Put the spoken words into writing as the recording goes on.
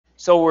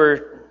So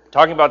we're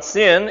talking about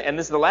sin, and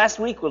this is the last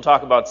week we'll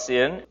talk about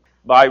sin.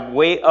 By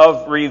way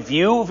of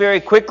review,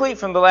 very quickly,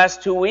 from the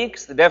last 2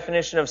 weeks, the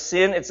definition of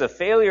sin, it's a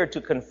failure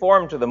to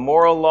conform to the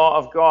moral law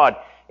of God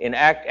in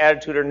act,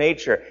 attitude, or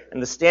nature.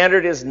 And the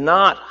standard is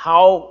not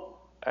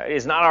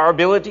our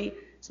ability,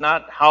 it's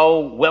not how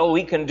well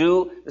we can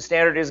do. The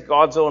standard is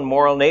God's own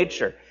moral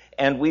nature.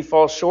 And we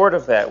fall short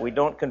of that. We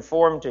don't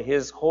conform to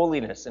His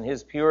holiness and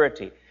His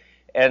purity.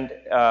 And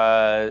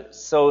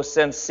so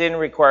since sin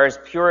requires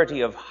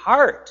purity of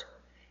heart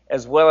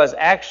as well as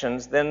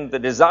actions, then the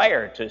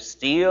desire to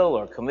steal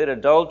or commit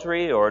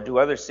adultery or do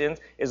other sins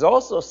is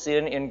also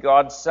sin in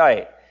God's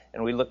sight.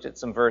 And we looked at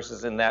some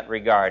verses in that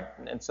regard.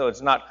 And so it's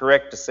not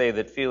correct to say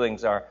that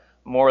feelings are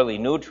morally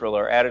neutral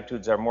or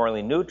attitudes are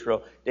morally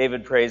neutral.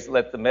 David prays,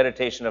 "Let the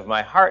meditation of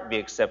my heart be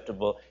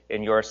acceptable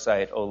in your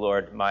sight, O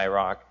Lord, my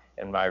rock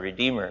and my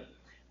redeemer."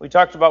 We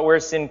talked about where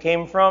sin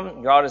came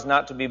from. God is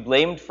not to be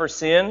blamed for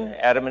sin.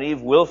 Adam and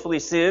Eve willfully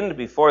sinned.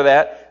 Before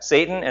that,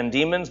 Satan and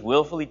demons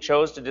willfully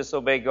chose to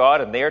disobey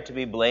God, and they are to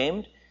be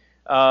blamed.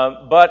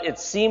 But it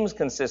seems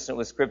consistent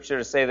with Scripture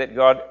to say that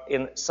God,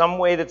 in some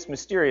way that's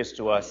mysterious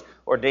to us,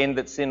 ordained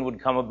that sin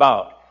would come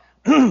about,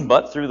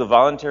 but through the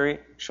voluntary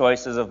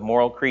choices of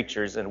moral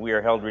creatures, and we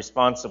are held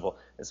responsible.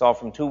 It's all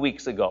from 2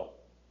 weeks ago.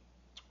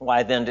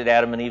 Why then did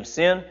Adam and Eve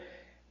sin?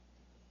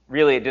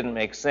 Really, it didn't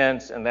make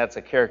sense, and that's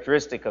a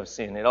characteristic of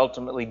sin. It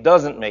ultimately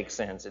doesn't make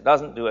sense. It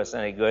doesn't do us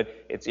any good.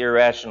 It's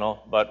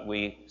irrational, but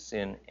we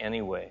sin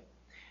anyway.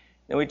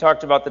 Then we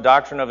talked about the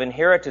doctrine of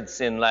inherited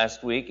sin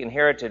last week.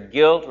 Inherited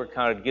guilt, we're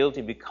counted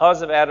guilty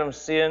because of Adam's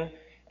sin,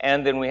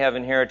 and then we have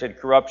inherited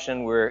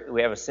corruption, where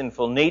we have a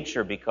sinful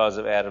nature because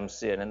of Adam's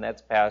sin, and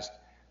that's passed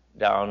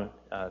down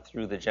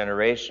through the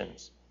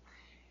generations.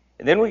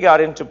 And then we got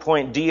into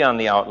point D on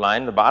the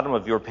outline, the bottom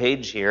of your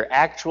page here,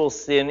 actual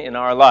sin in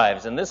our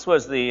lives. And this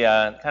was the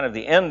kind of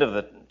the end of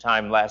the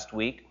time last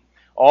week.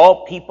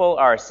 All people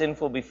are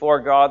sinful before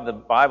God. The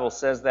Bible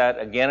says that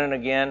again and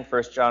again,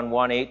 1 John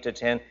 1,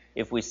 8-10.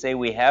 If we say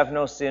we have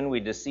no sin, we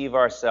deceive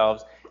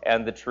ourselves,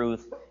 and the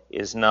truth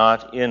is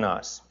not in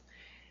us.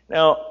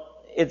 Now,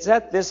 it's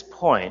at this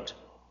point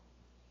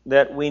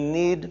that we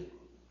need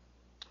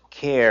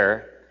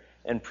care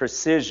and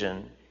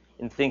precision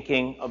in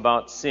thinking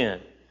about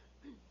sin.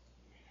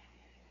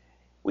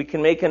 We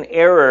can make an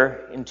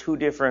error in two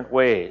different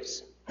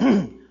ways.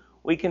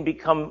 We can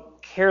become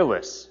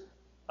careless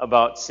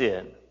about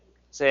sin,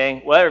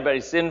 saying, well,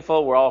 everybody's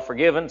sinful, we're all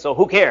forgiven, so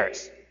who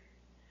cares?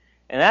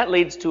 And that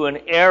leads to an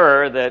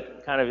error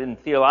that kind of in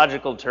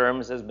theological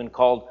terms has been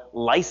called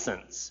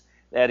license.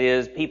 That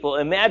is, people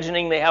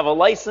imagining they have a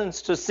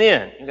license to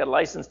sin. You got a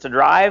license to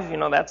drive,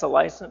 that's a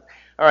license.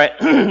 All right,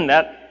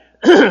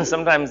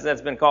 sometimes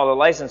that's been called a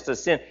license to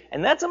sin.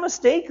 And that's a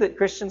mistake that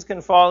Christians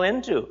can fall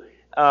into.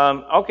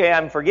 Okay,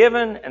 I'm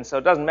forgiven, and so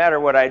it doesn't matter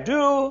what I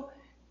do,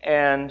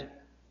 and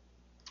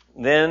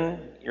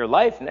then your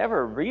life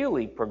never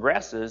really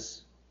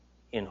progresses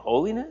in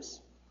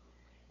holiness,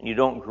 and you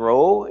don't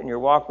grow in your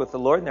walk with the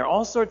Lord, and there are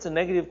all sorts of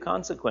negative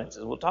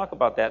consequences. We'll talk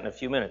about that in a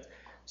few minutes.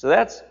 So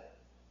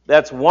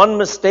that's one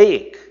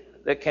mistake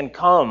that can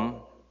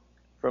come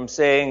from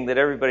saying that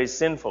everybody's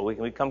sinful. We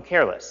can become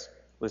careless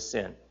with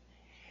sin.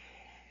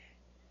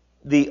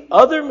 The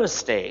other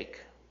mistake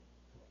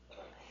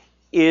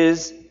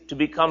is to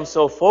become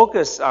so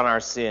focused on our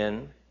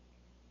sin,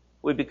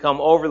 we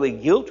become overly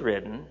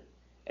guilt-ridden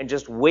and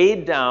just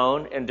weighed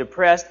down and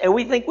depressed, and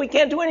we think we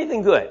can't do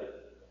anything good.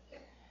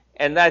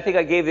 And I think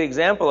I gave the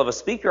example of a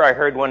speaker I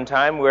heard one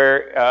time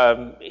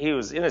where he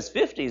was in his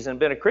 50s and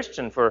been a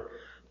Christian for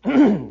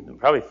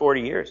probably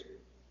 40 years.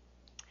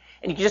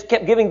 And he just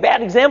kept giving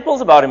bad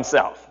examples about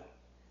himself,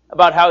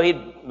 about how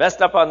he'd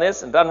messed up on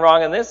this and done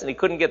wrong on this, and he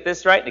couldn't get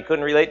this right, and he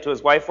couldn't relate to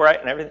his wife right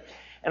and everything.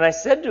 And I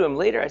said to him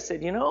later, I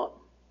said,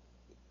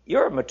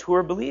 you're a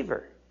mature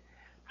believer.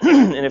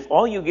 And if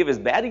all you give is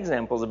bad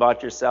examples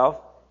about yourself,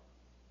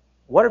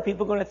 what are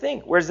people going to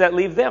think? Where does that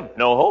leave them?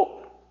 No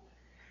hope.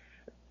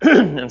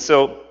 And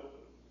so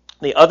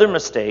the other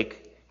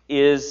mistake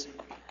is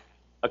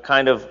a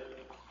kind of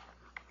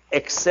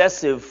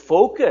excessive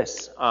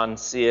focus on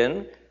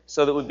sin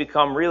so that we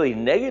become really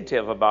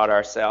negative about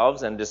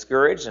ourselves and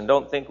discouraged and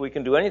don't think we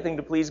can do anything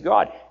to please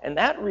God. And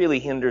that really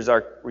hinders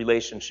our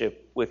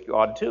relationship with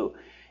God too.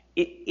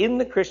 In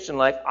the Christian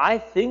life, I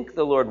think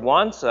the Lord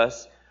wants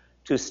us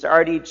to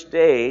start each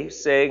day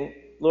saying,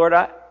 Lord,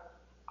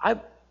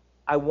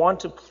 I want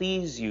to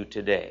please you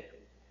today.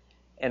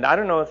 And I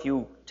don't know if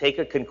you take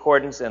a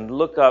concordance and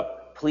look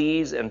up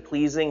please and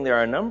pleasing. There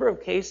are a number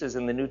of cases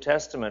in the New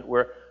Testament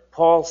where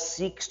Paul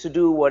seeks to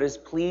do what is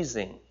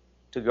pleasing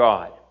to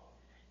God.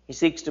 He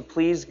seeks to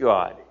please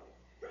God.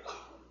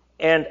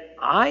 And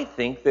I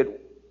think that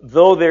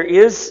though there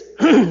is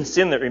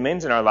sin that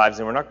remains in our lives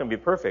and we're not going to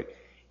be perfect,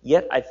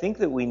 yet I think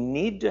that we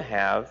need to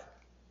have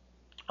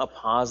a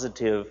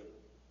positive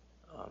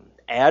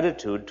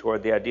attitude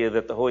toward the idea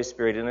that the Holy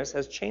Spirit in us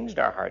has changed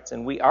our hearts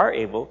and we are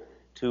able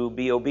to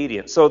be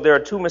obedient. So there are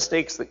two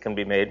mistakes that can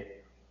be made.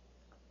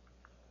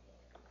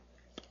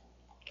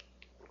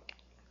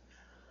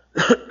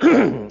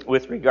 with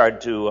with regard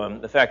to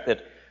the fact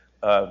that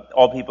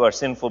all people are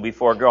sinful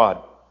before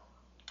God.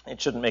 It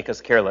shouldn't make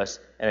us careless,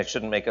 and it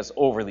shouldn't make us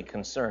overly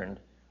concerned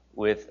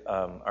with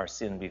our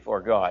sin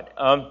before God.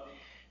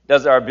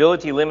 Does our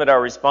ability limit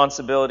our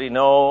responsibility?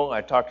 No.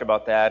 I talked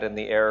about that in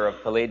the error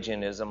of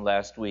Pelagianism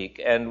last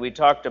week. And we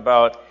talked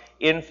about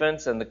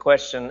infants and the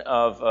question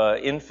of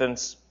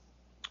infants.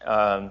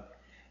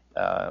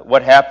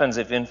 What happens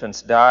if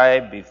infants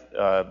die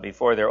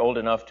before they're old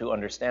enough to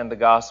understand the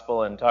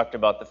gospel, and talked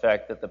about the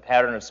fact that the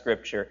pattern of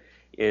Scripture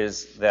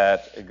is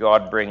that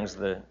God brings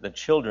the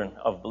children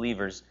of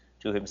believers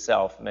to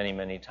himself many,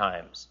 many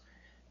times.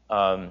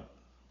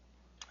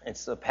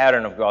 It's a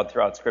pattern of God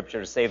throughout Scripture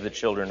to save the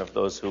children of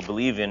those who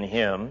believe in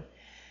him.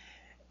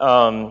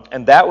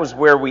 And that was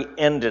where we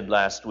ended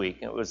last week.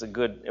 It was a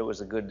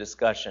good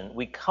discussion.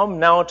 We come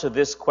now to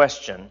this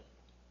question: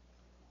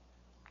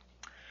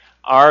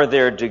 are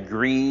there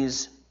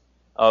degrees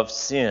of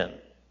sin?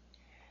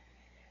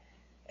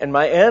 And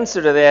my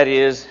answer to that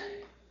is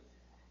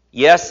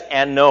yes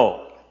and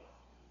no.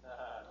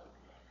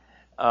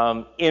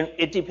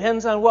 It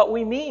depends on what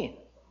we mean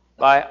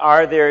by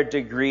are there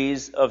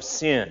degrees of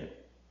sin.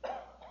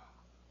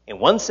 In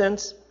one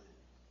sense,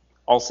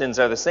 all sins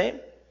are the same.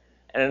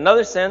 And in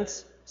another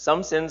sense,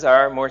 some sins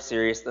are more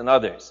serious than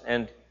others.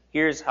 And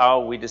here's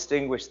how we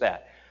distinguish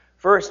that.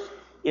 First,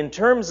 in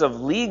terms of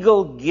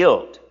legal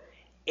guilt,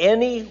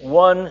 any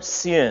one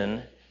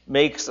sin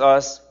makes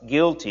us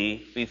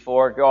guilty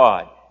before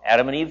God.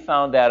 Adam and Eve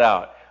found that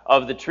out.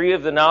 Of the tree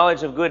of the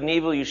knowledge of good and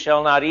evil you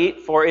shall not eat,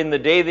 for in the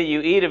day that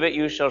you eat of it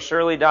you shall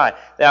surely die.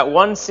 That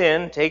one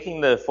sin,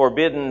 taking the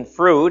forbidden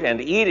fruit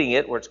and eating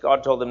it, which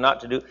God told them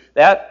not to do,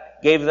 that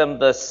gave them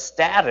the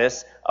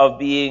status of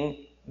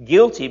being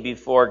guilty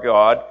before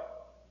God.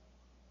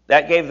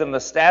 That gave them the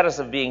status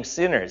of being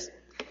sinners.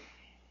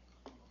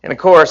 And of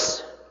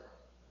course,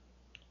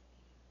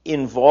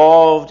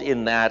 involved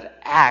in that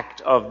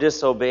act of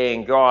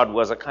disobeying God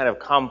was a kind of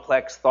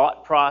complex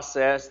thought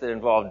process that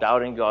involved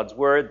doubting God's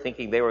word,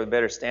 thinking they were the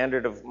better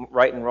standard of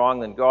right and wrong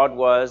than God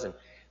was, and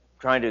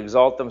trying to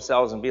exalt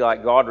themselves and be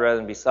like God rather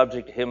than be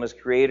subject to him as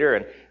creator.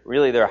 And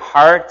really their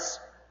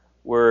hearts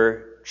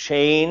were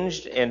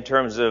changed in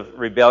terms of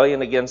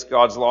rebellion against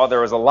God's law. There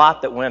was a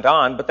lot that went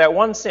on, but that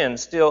one sin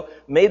still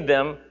made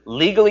them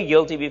legally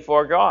guilty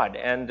before God,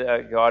 and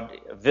God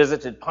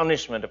visited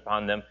punishment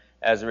upon them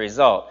as a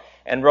result.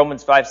 And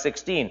Romans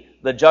 5:16,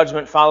 the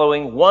judgment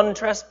following one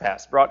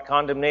trespass brought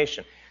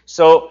condemnation.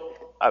 So,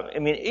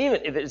 even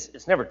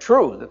it's never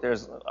true that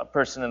there's a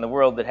person in the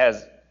world that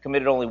has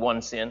committed only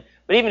one sin,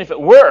 but even if it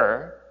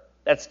were,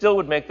 that still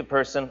would make the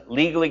person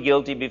legally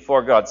guilty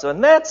before God. So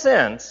in that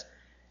sense,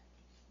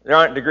 there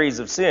aren't degrees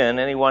of sin.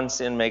 Any one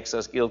sin makes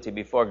us guilty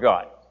before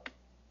God.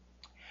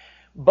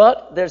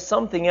 But there's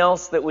something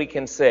else that we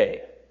can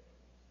say.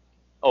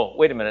 Oh,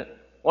 wait a minute.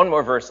 One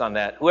more verse on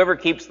that. Whoever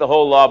keeps the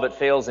whole law but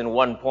fails in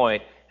one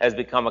point has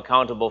become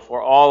accountable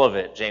for all of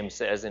it, James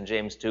says in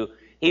James 2.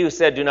 He who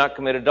said, do not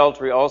commit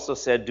adultery, also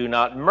said, do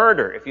not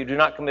murder. If you do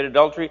not commit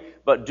adultery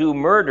but do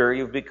murder,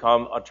 you've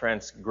become a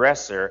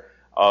transgressor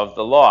of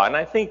the law. And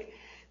I think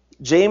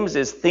James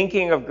is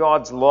thinking of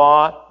God's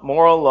law,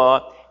 moral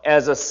law,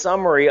 as a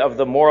summary of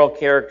the moral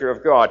character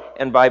of God.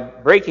 And by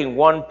breaking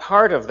one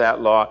part of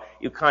that law,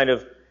 you kind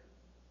of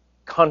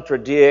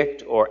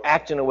contradict or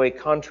act in a way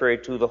contrary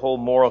to the whole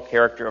moral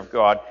character of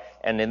God,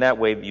 and in that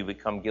way you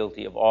become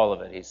guilty of all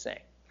of it, he's saying.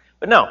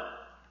 But now,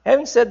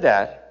 having said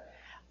that,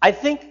 I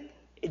think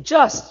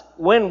just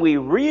when we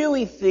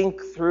really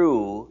think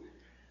through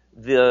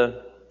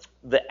the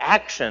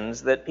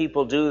actions that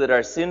people do that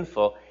are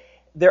sinful,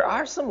 there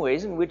are some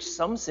ways in which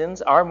some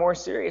sins are more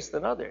serious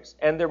than others,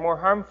 and they're more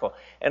harmful.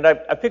 And I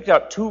picked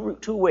out two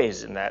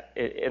ways in that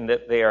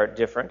they are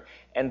different,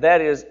 and that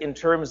is in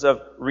terms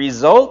of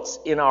results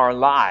in our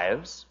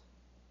lives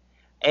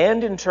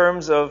and in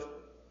terms of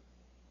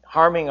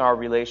harming our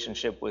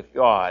relationship with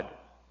God.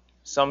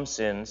 Some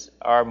sins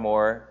are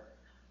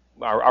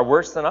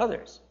worse than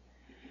others.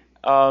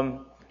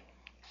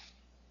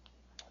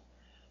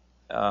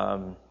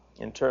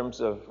 In terms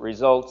of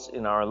results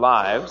in our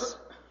lives,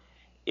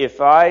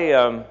 if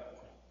I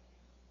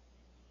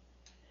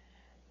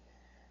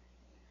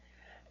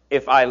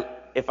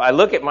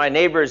look at my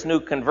neighbor's new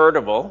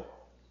convertible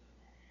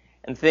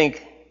and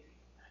think,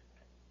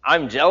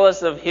 I'm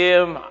jealous of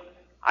him,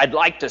 I'd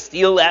like to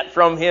steal that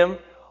from him,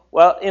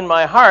 well, in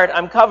my heart,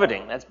 I'm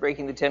coveting. That's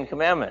breaking the Ten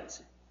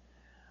Commandments.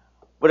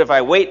 But if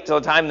I wait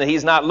till the time that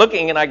he's not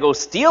looking and I go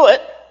steal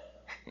it,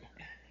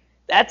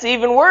 that's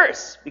even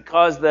worse,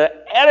 because the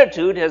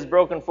attitude has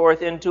broken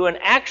forth into an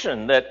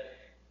action that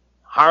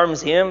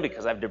harms him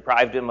because I've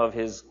deprived him of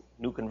his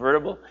new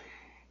convertible.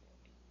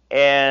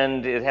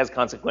 And it has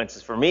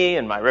consequences for me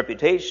and my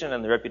reputation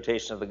and the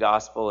reputation of the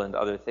gospel and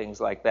other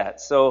things like that.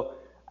 So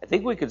I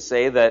think we could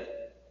say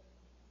that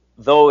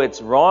though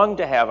it's wrong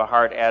to have a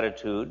heart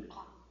attitude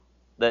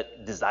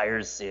that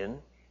desires sin,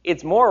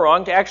 it's more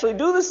wrong to actually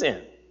do the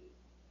sin.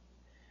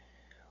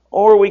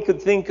 Or we could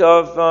think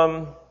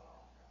of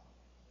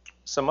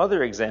some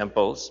other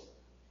examples.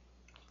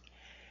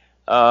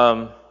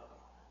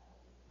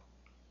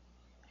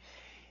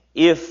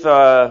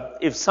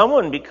 If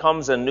someone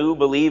becomes a new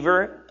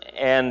believer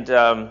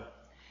and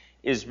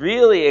is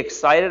really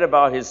excited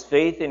about his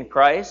faith in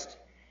Christ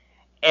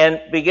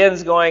and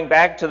begins going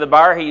back to the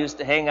bar he used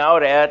to hang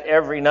out at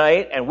every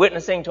night and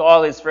witnessing to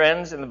all his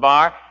friends in the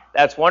bar,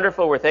 that's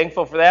wonderful. We're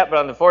thankful for that. But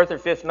on the fourth or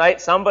fifth night,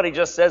 somebody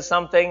just says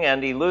something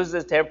and he loses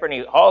his temper and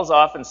he hauls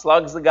off and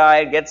slugs the guy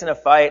and gets in a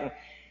fight.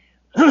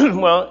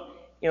 And well,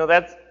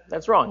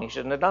 that's wrong. He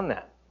shouldn't have done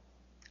that.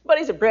 But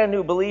he's a brand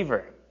new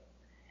believer.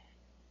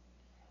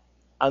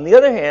 On the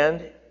other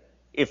hand,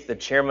 if the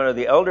chairman of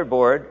the elder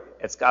board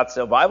at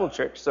Scottsdale Bible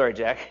Church, sorry,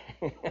 Jack,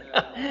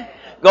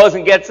 goes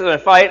and gets in a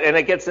fight and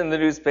it gets in the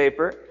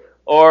newspaper,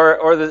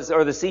 or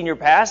the senior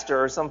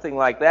pastor or something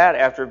like that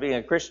after being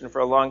a Christian for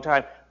a long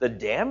time, the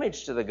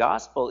damage to the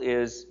gospel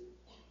is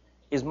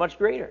much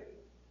greater.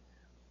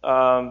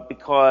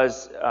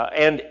 Because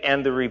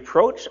the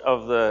reproach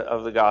of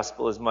the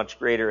gospel is much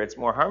greater. It's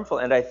more harmful.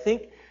 And I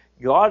think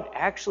God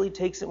actually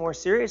takes it more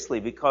seriously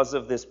because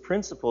of this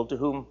principle: to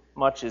whom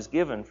much is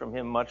given, from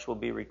him much will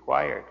be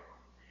required.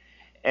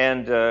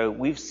 And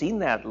we've seen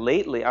that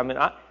lately. I mean,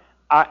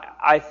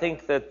 I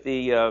think that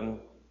the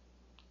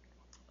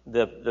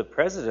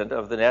president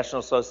of the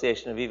National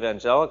Association of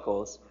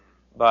Evangelicals,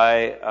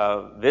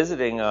 by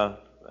visiting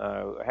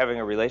having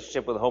a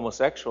relationship with a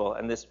homosexual,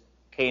 and this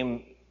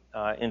came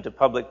into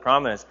public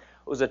prominence,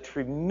 was a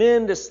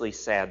tremendously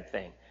sad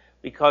thing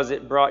because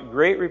it brought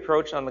great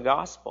reproach on the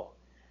gospel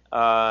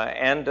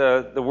and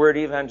the word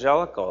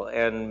evangelical,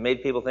 and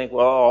made people think,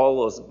 well,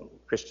 all those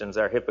Christians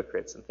are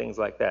hypocrites and things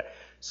like that.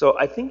 So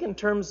I think in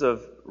terms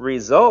of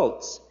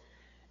results,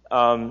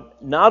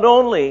 not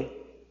only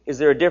is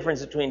there a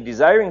difference between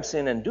desiring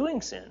sin and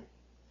doing sin,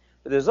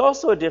 but there's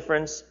also a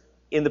difference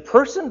in the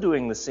person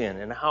doing the sin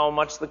and how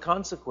much the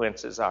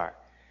consequences are.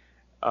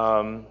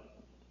 I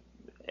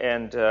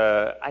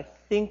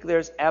think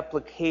there's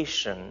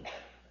application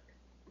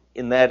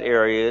in that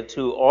area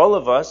to all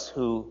of us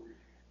who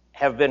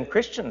have been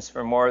Christians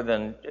for more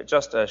than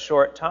just a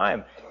short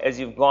time. As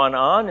you've gone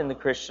on in the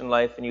Christian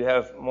life and you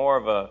have more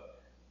of a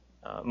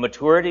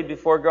maturity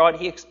before God,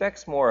 he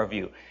expects more of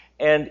you.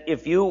 And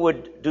if you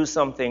would do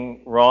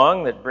something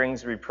wrong that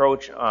brings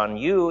reproach on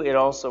you, it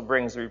also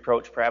brings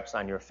reproach perhaps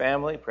on your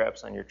family,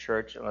 perhaps on your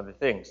church, and other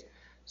things.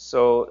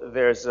 So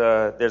there's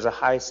a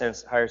higher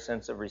sense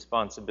of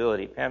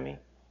responsibility. Pammy?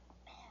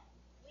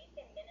 We've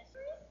been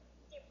ministers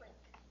different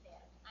than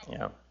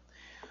Yeah.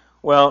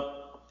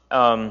 Well,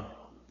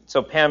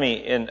 so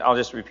Pammy, and I'll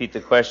just repeat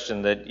the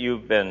question, that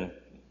you've been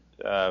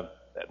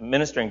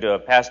ministering to a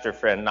pastor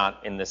friend,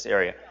 not in this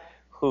area,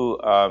 who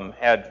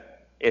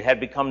it had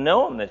become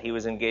known that he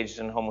was engaged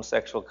in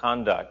homosexual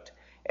conduct.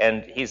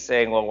 And he's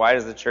saying, well, why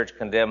does the church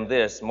condemn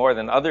this more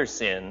than other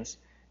sins?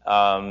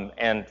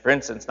 And for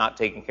instance, not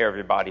taking care of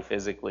your body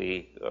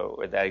physically,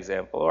 with that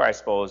example, or I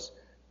suppose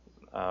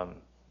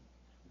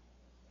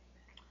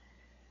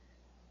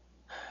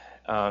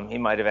he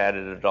might have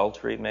added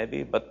adultery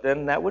maybe, but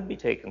then that would be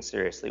taken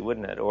seriously,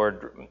 wouldn't it?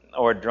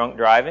 Or drunk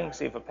driving.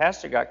 See, if a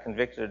pastor got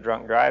convicted of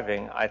drunk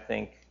driving, I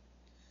think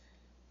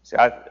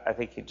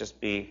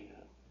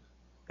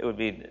it would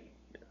be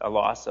a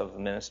loss of the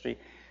ministry.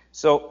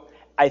 So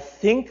I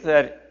think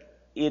that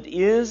there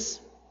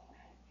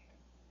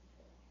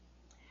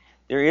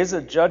is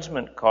a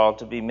judgment call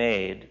to be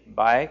made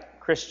by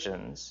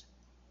Christians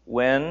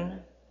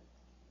when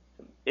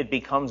it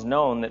becomes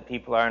known that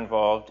people are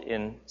involved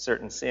in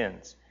certain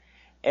sins.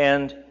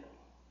 And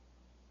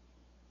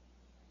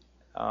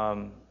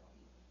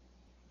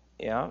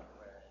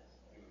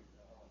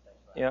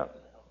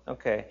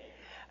okay.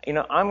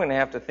 I'm going to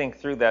have to think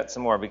through that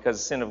some more, because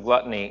the sin of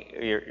gluttony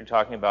you're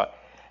talking about.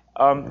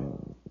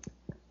 I'm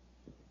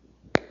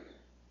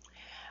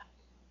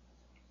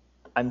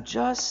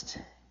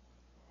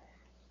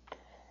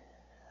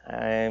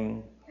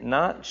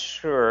not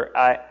sure.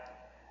 I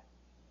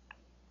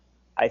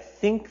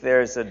think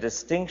there's a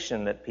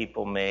distinction that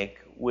people make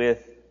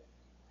with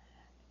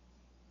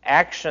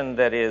action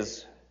that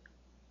is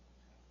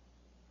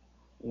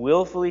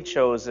willfully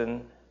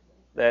chosen,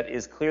 that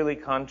is clearly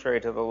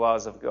contrary to the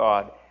laws of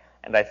God.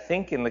 And I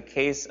think in the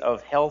case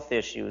of health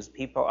issues,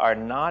 people are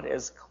not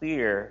as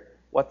clear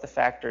what the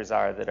factors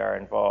are that are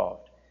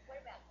involved. What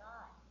about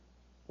God?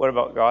 What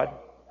about God? God?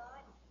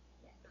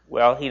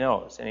 Well, he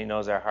knows, and he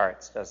knows our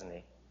hearts, doesn't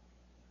he?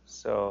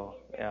 So,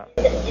 yeah.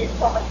 Is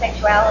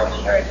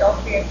homosexuality or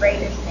adultery a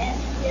greater sin in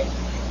his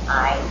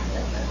eyes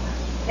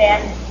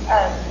than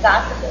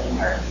gossiping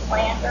or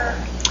slander?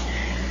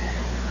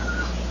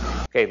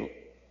 Okay.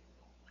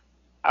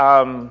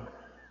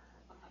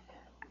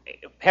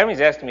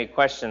 Pammy's asking me a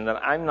question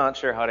that I'm not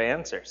sure how to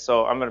answer,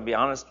 so I'm going to be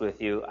honest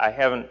with you.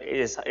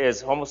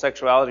 Is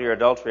homosexuality or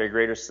adultery a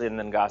greater sin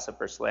than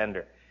gossip or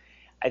slander?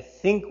 I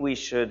think we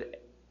should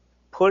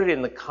put it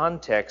in the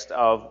context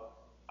of,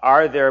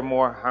 are there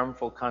more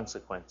harmful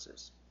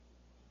consequences?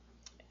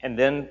 And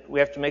then we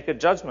have to make a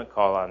judgment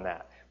call on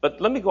that. But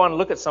let me go on and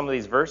look at some of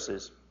these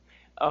verses.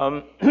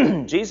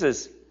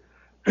 Jesus,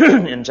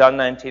 in John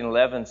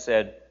 19:11,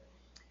 said,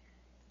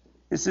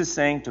 this is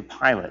saying to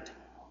Pilate,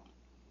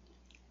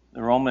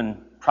 the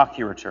Roman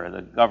procurator,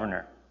 the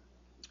governor.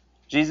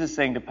 Jesus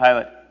saying to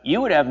Pilate,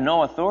 "You would have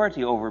no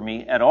authority over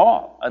me at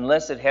all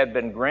unless it had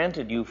been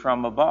granted you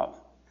from above.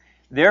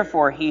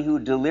 Therefore, he who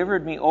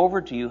delivered me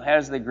over to you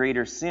has the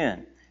greater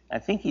sin." I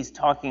think he's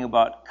talking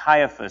about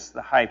Caiaphas,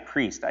 the high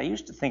priest. I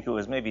used to think it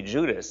was maybe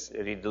Judas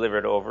that he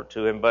delivered over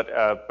to him,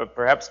 but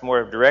perhaps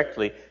more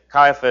directly,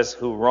 Caiaphas,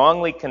 who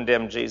wrongly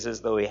condemned Jesus,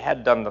 though he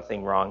had done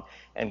nothing wrong,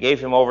 and gave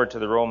him over to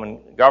the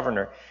Roman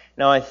governor.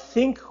 Now, I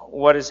think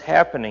what is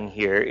happening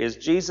here is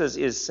Jesus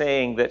is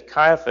saying that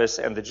Caiaphas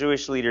and the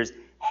Jewish leaders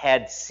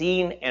had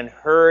seen and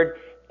heard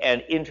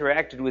and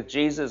interacted with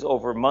Jesus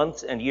over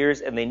months and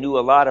years, and they knew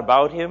a lot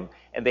about him,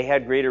 and they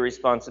had greater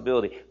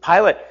responsibility.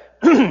 Pilate,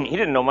 he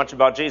didn't know much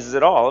about Jesus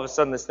at all. All of a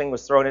sudden, this thing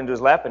was thrown into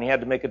his lap, and he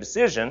had to make a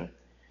decision.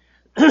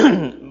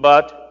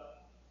 But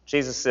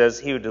Jesus says,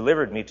 "He who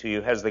delivered me to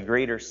you has the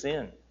greater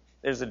sin."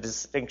 There's a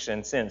distinction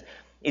in sins.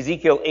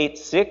 Ezekiel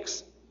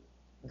 8:6,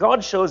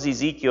 God shows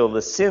Ezekiel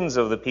the sins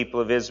of the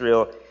people of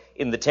Israel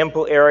in the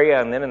temple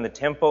area and then in the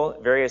temple,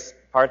 various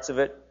parts of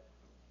it.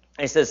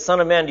 And he says, "Son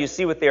of man, do you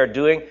see what they are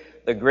doing?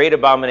 The great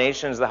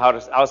abominations the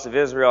house of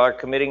Israel are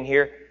committing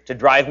here to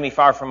drive me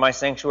far from my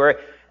sanctuary."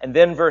 And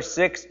then verse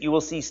 6, "You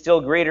will see still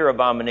greater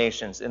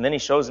abominations." And then he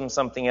shows him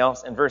something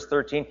else. And verse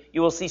 13,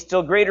 "You will see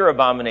still greater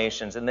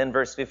abominations." And then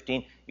verse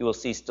 15, "You will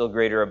see still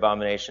greater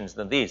abominations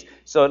than these."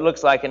 So it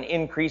looks like an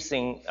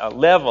increasing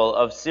level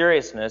of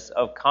seriousness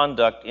of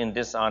conduct in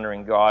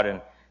dishonoring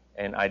God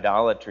and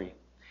idolatry.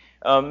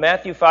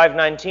 Matthew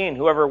 5:19,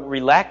 "Whoever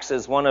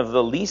relaxes one of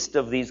the least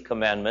of these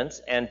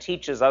commandments and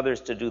teaches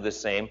others to do the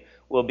same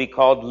will be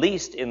called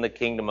least in the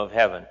kingdom of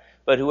heaven.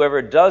 But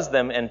whoever does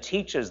them and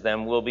teaches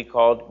them will be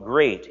called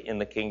great in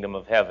the kingdom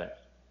of heaven."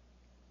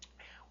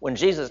 When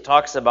Jesus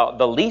talks about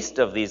the least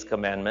of these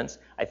commandments,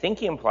 I think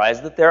he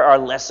implies that there are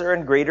lesser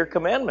and greater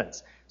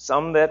commandments,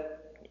 some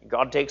that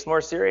God takes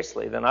more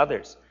seriously than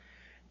others,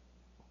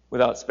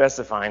 without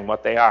specifying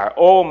what they are.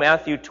 Oh,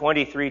 Matthew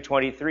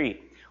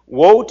 23:23,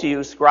 "Woe to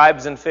you,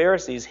 scribes and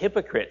Pharisees,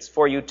 hypocrites,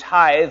 for you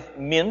tithe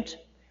mint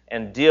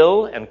and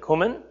dill and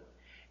cumin,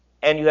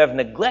 and you have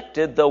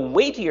neglected the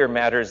weightier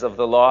matters of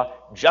the law,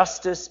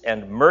 justice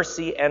and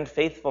mercy and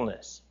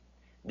faithfulness.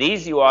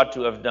 These you ought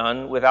to have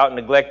done without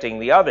neglecting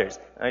the others."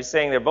 And I'm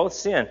saying they're both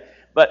sin,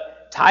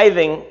 but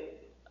tithing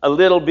a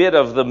little bit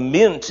of the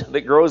mint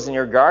that grows in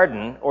your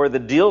garden or the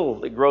dill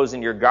that grows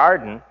in your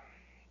garden,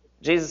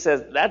 Jesus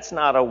says that's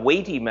not a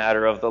weighty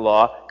matter of the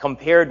law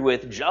compared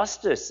with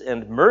justice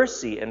and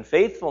mercy and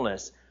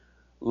faithfulness,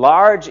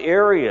 large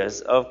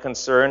areas of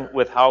concern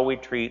with how we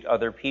treat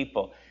other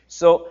people.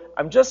 So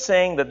I'm just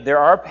saying that there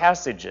are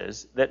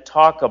passages that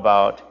talk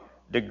about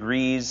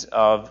degrees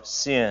of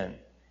sin.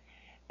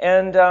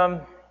 And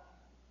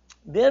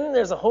then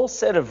there's a whole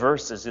set of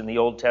verses in the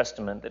Old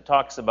Testament that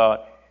talks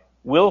about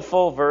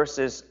willful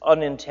versus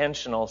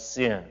unintentional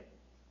sin.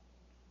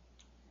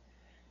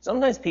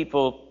 Sometimes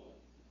people,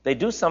 they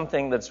do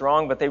something that's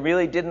wrong, but they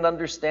really didn't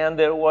understand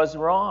that it was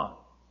wrong.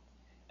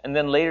 And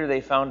then later they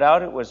found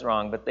out it was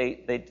wrong, but they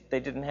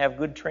didn't have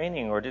good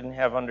training or didn't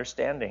have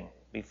understanding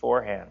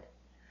beforehand.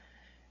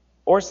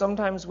 Or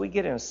sometimes we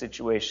get in a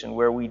situation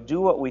where we do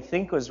what we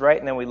think was right,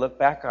 and then we look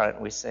back on it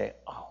and we say,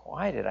 "Oh,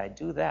 why did I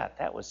do that?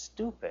 That was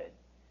stupid."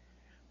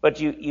 But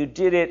you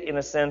did it, in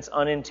a sense,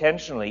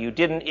 unintentionally. You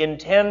didn't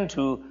intend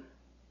to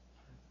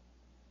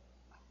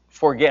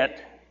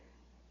forget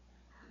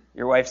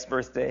your wife's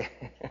birthday.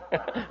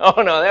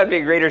 Oh, no, that would be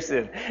a greater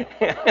sin.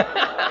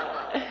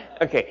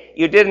 Okay,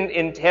 you didn't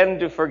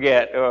intend to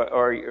forget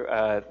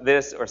or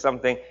this or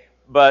something.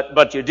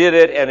 But you did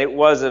it, and it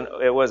was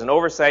an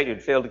oversight.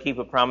 You'd failed to keep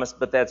a promise,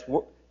 but that's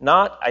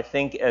not, I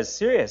think, as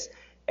serious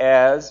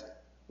as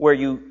where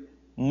you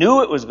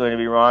knew it was going to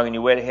be wrong, and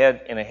you went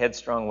ahead in a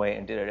headstrong way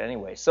and did it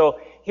anyway. So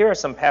here are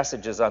some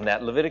passages on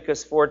that.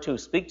 Leviticus 4:2,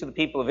 "Speak to the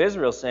people of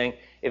Israel, saying,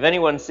 if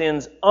anyone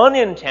sins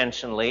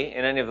unintentionally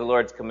in any of the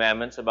Lord's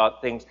commandments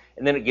about things,"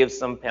 and then it gives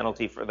some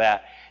penalty for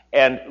that.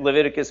 And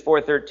Leviticus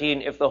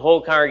 4:13, "If the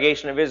whole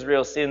congregation of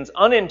Israel sins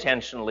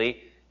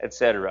unintentionally,"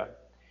 etc.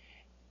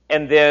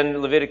 And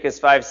then Leviticus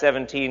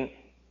 5:17,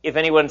 "If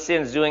anyone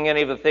sins doing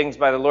any of the things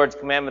by the Lord's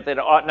commandment that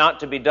ought not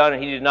to be done,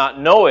 and he did not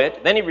know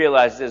it, then he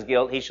realizes his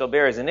guilt, he shall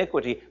bear his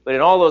iniquity." But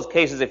in all those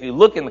cases, if you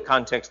look in the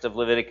context of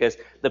Leviticus,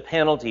 the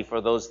penalty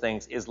for those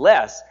things is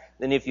less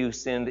than if you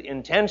sinned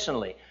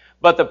intentionally.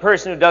 But the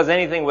person who does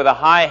anything with a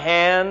high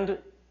hand,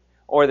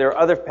 or there are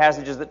other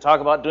passages that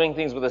talk about doing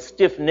things with a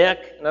stiff neck,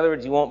 in other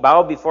words, you won't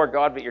bow before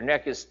God, but your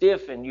neck is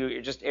stiff and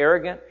you're just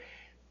arrogant,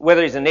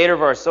 whether he's a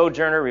native or a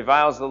sojourner,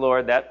 reviles the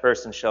Lord, that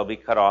person shall be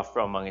cut off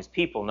from among his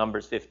people,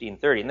 Numbers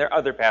 15:30. And there are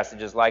other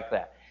passages like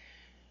that.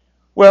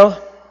 Well,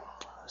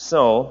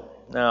 so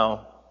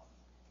now,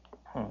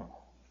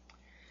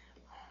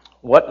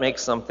 what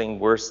makes something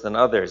worse than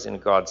others in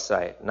God's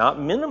sight? Not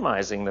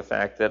minimizing the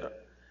fact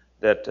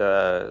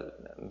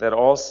that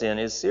all sin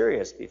is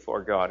serious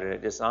before God and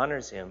it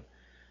dishonors Him.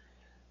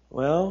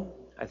 Well,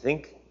 I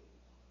think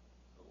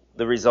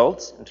the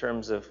results in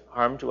terms of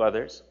harm to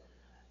others,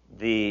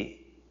 the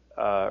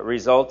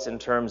results in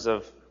terms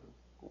of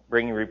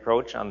bringing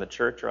reproach on the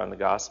church or on the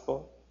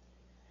gospel.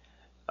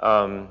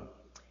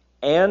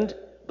 And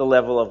the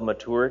level of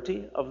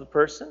maturity of the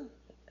person.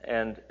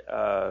 And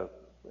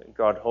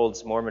God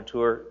holds more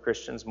mature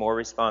Christians more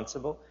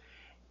responsible.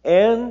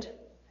 And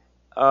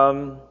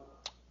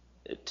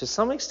to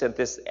some extent,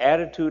 this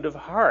attitude of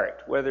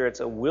heart, whether it's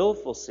a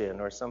willful sin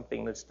or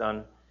something that's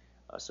done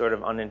sort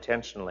of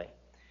unintentionally.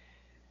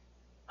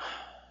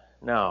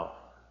 Now,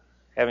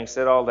 having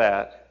said all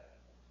that,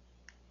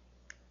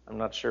 I'm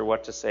not sure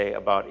what to say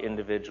about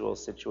individual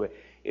situations.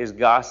 Is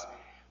gossip...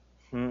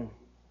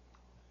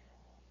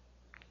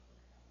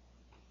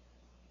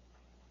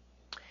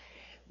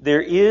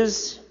 There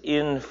is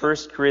in 1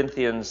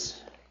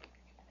 Corinthians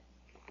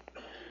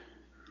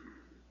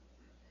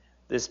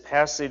this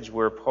passage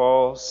where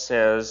Paul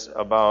says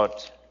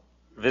about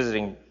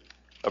visiting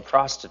a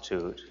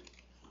prostitute.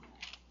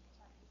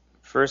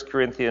 1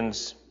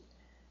 Corinthians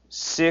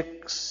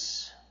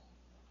 6.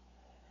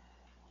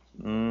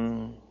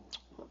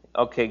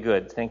 Okay,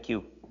 good. Thank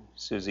you,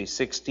 Susie.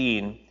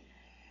 16.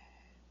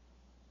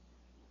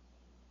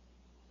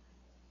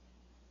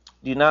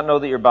 Do you not know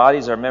that your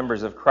bodies are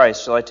members of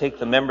Christ? Shall I take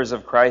the members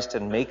of Christ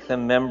and make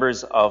them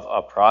members of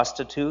a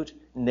prostitute?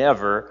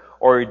 Never.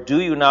 Or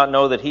do you not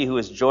know that he who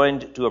is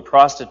joined to a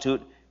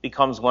prostitute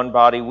becomes one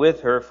body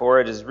with her? For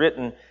it is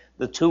written,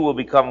 the two will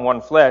become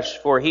one flesh.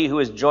 For he who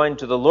is joined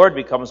to the Lord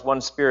becomes one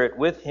spirit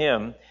with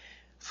him.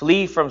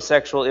 Flee from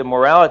sexual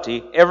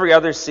immorality. Every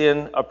other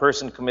sin a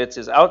person commits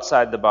is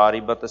outside the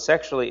body, but the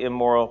sexually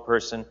immoral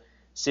person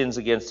sins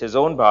against his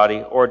own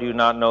body. Or do you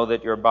not know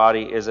that your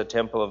body is a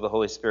temple of the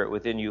Holy Spirit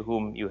within you,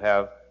 whom you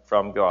have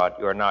from God?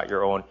 You are not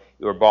your own.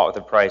 You are bought with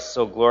a price.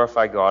 So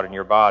glorify God in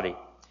your body.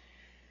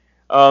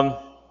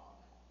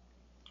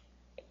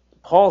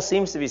 Paul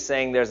seems to be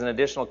saying there's an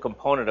additional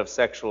component of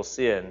sexual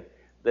sin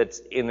that's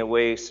in a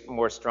way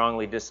more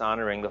strongly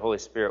dishonoring the Holy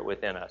Spirit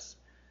within us.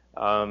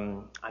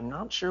 I'm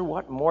not sure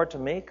what more to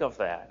make of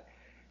that.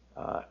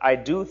 I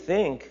do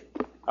think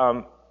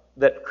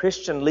that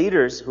Christian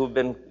leaders who've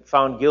been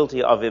found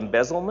guilty of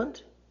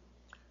embezzlement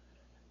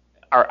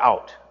are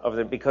out of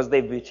it because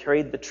they've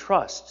betrayed the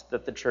trust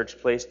that the church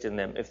placed in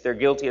them. If they're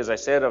guilty, as I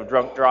said, of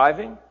drunk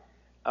driving,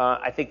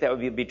 I think that would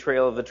be a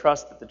betrayal of the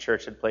trust that the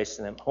church had placed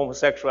in them.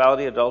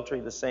 Homosexuality, adultery,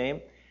 the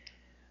same.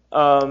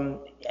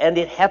 And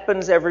it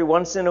happens every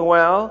once in a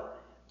while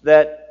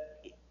that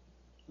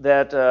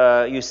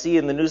you see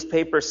in the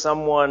newspaper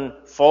someone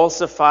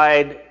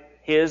falsified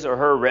his or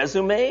her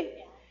resume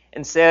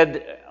and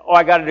said, oh,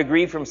 I got a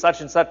degree from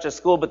such and such a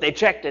school, but they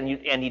checked and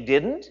he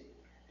didn't.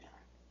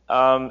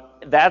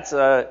 That's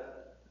a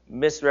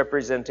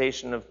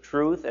misrepresentation of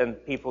truth,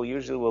 and people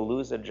usually will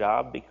lose a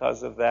job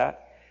because of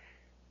that.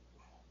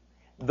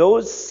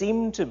 Those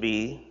seem to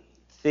be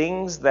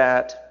things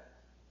that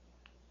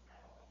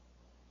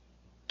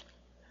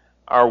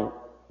are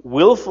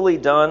willfully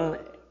done,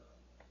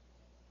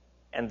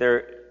 and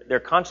they're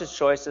conscious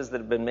choices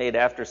that have been made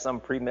after some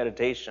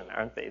premeditation,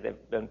 aren't they?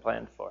 They've been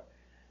planned for.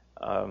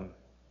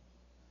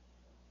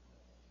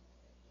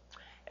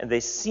 And they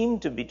seem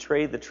to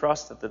betray the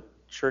trust that the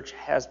church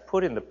has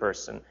put in the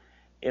person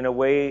in a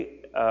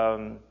way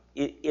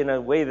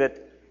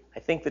that I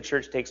think the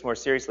church takes more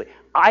seriously.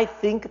 I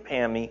think,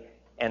 Pammy,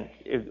 and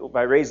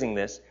by raising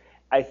this,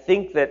 I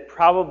think that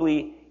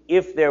probably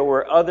if there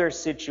were other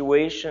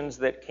situations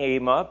that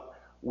came up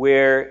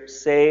where,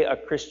 say, a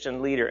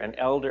Christian leader, an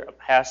elder, a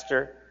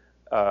pastor,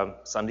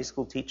 Sunday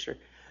school teacher,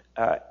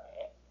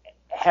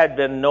 had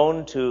been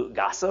known to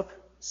gossip,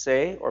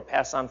 say, or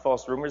pass on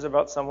false rumors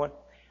about someone,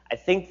 I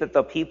think that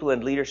the people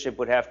in leadership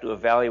would have to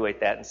evaluate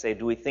that and say,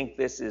 do we think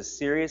this is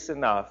serious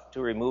enough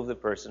to remove the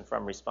person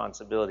from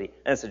responsibility?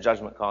 And it's a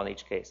judgment call in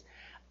each case.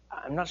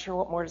 I'm not sure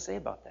what more to say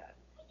about that.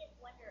 I just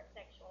wonder if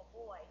sexual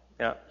void.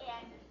 Yeah.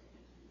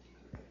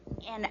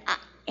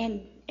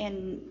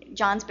 And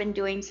John's been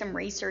doing some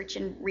research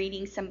and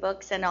reading some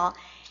books and all,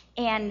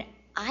 and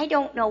I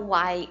don't know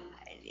why.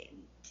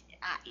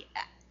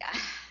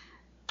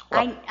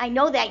 I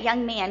know that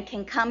young man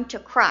can come to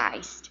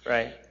Christ,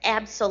 right?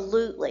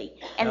 Absolutely,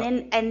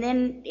 and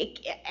then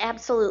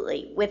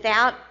absolutely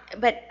without,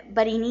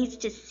 but he needs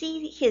to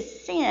see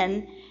his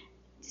sin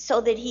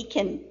so that he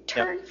can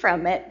turn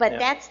from it. But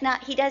that's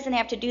not. He doesn't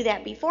have to do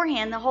that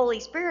beforehand. The Holy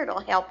Spirit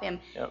will help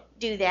him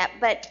do that.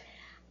 But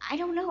I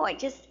don't know.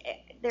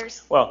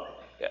 There's. Well,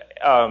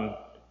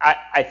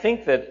 I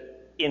think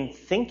that in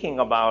thinking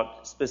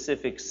about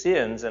specific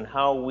sins and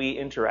how we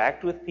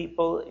interact with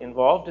people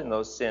involved in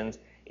those sins,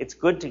 it's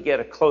good to get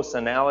a close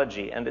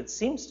analogy. And it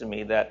seems to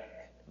me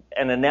that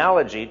an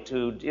analogy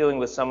to dealing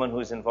with someone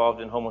who's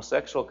involved in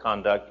homosexual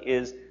conduct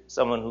is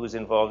someone who's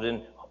involved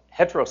in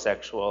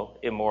heterosexual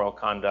immoral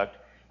conduct.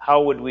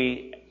 How would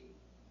we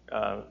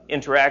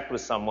interact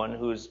with someone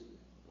who's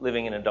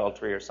living in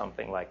adultery or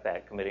something like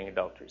that, committing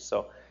adultery?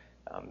 So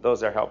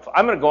those are helpful.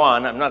 I'm going to go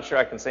on. I'm not sure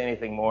I can say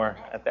anything more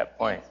at that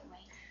point.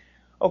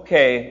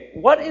 Okay,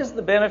 what is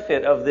the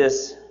benefit of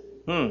this?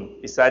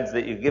 Besides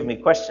that you give me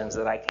questions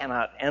that I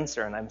cannot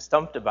answer and I'm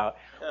stumped about.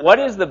 What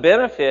is the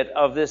benefit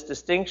of this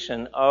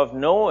distinction of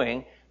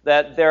knowing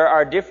that there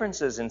are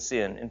differences in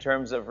sin in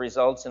terms of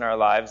results in our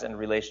lives and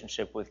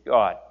relationship with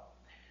God.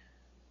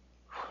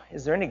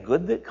 Is there any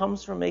good that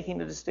comes from making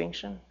the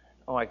distinction?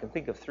 Oh, I can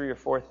think of 3 or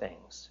 4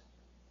 things.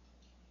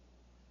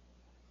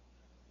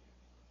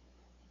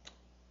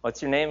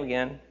 What's your name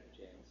again?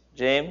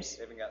 James?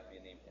 They haven't gotten me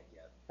a name tag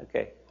yet.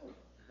 Okay.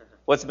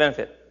 What's the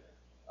benefit?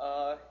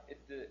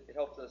 It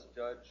helps us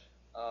judge.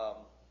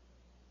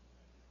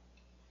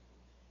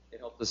 It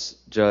helps us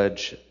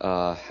judge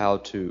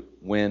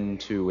when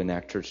to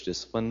enact church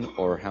discipline,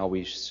 or how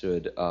we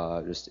should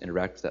just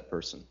interact with that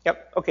person.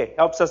 Yep. Okay.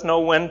 Helps us know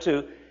when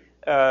to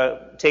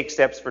take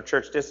steps for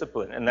church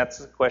discipline, and that's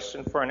a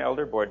question for an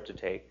elder board to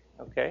take.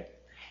 Okay.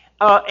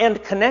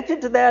 And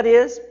connected to that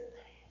is,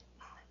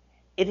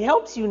 it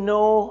helps you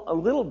know a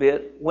little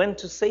bit when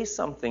to say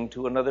something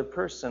to another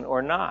person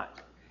or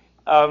not.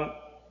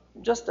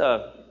 Just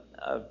a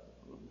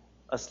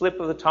slip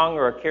of the tongue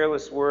or a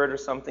careless word or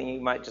something,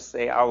 you might just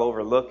say, I'll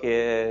overlook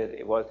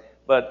it.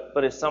 But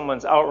if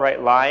someone's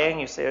outright lying,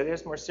 you say,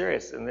 there's more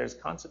serious and there's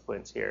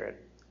consequence here. And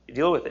you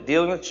deal with it.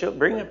 Dealing with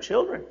bringing up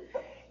children.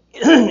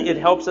 It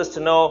helps us to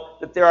know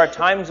that there are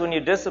times when you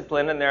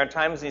discipline and there are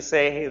times when you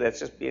say, hey, that's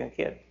just being a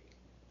kid.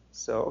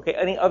 So, okay,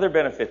 any other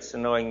benefits to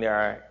knowing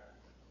there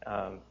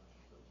are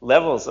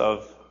levels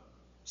of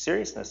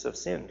seriousness of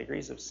sin,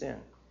 degrees of sin?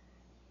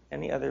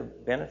 Any other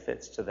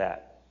benefits to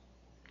that?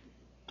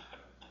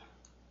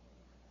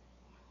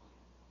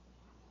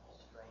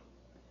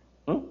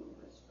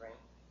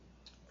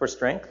 For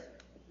strength?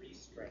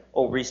 Restraint.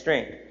 Oh,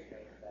 restraint.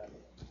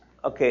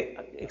 Okay,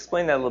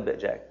 explain that a little bit,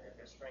 Jack. It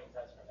restrains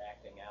us from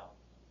acting out.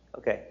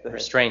 Okay, go ahead.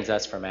 Restrains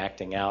us from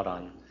acting out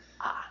on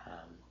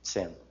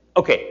sin.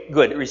 Okay,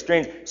 good. It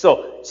restrains.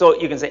 So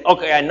you can say,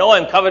 okay, I know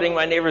I'm coveting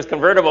my neighbor's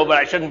convertible, but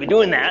I shouldn't be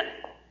doing that.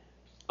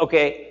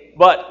 Okay,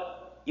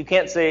 but you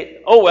can't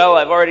say, oh, well,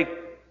 I've already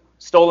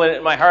stolen it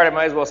in my heart, I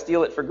might as well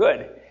steal it for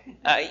good.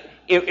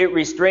 It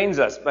restrains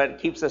us, but it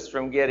keeps us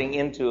from getting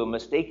into a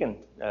mistaken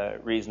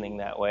reasoning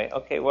that way.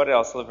 Okay, what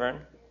else,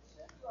 Laverne?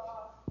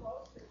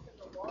 Closer to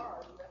the Lord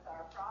with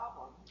our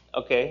problem.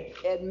 Okay.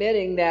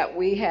 Admitting that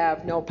we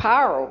have no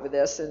power over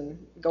this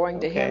and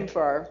going to Him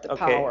for the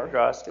power. Okay,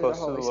 draw us through the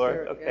close to the Holy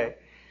Lord. Spirit,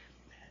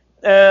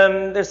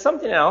 Okay. There's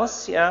something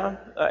else, yeah,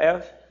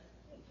 Ev?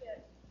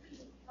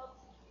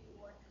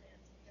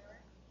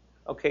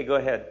 Okay, go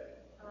ahead.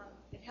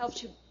 It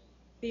helps you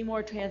be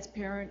more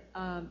transparent,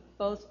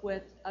 both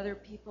with other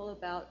people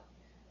about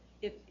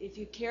if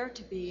you care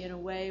to be in a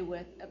way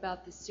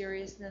about the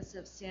seriousness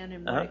of sin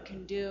and what it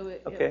can do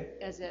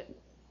as it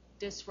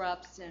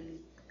disrupts and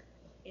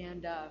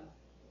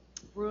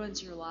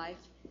ruins your life,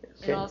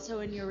 and also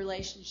in your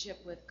relationship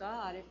with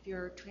God, if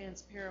you're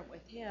transparent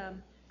with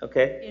Him,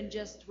 in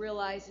just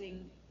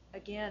realizing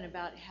again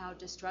about how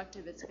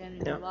destructive it's been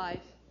in your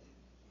life.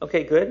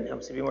 Okay, good.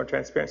 Helps you be more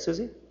transparent,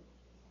 Susie.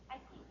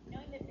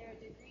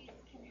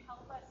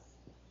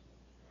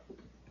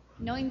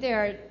 Knowing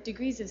there are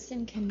degrees of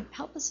sin can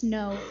help us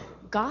know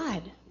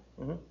God.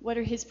 Mm-hmm. What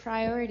are His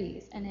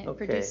priorities? And it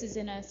produces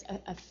in us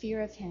a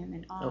fear of Him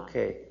and awe.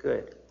 Okay,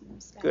 good.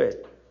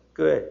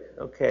 Good.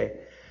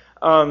 Okay.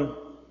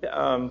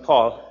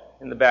 Paul,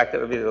 in the back, that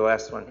would be the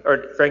last one.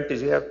 Or Frank,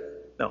 did you have?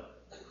 No.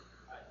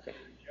 Okay.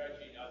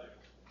 Judging others.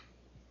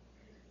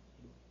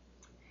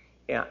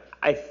 Yeah,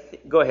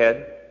 go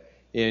ahead.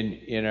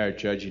 In our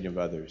judging of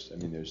others, I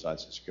mean, there's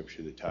lots of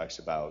scripture that talks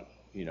about,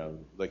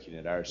 looking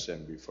at our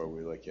sin before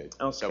we look at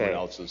someone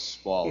else's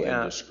small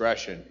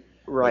indiscretion.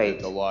 Right.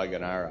 With the log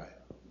in our eye.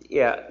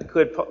 Yeah,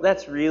 good.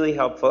 That's really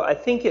helpful. I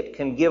think it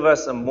can give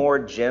us a more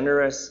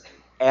generous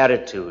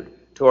attitude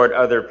toward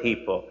other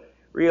people,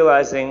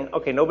 realizing,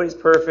 okay, nobody's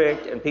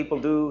perfect and people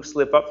do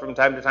slip up from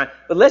time to time,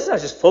 but let's not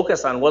just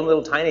focus on one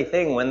little tiny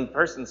thing when the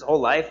person's whole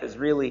life is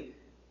really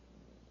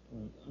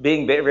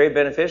being very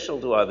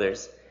beneficial to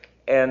others.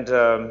 And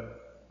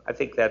I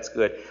think that's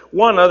good.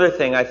 One other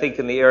thing, I think,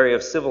 in the area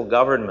of civil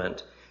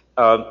government,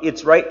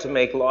 it's right to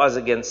make laws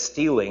against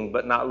stealing,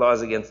 but not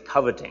laws against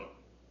coveting.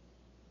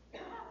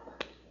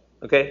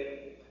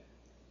 Okay?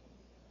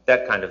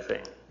 That kind of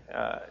thing.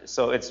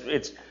 So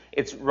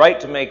it's right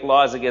to make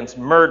laws against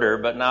murder,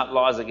 but not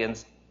laws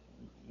against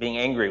being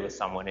angry with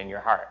someone in your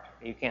heart.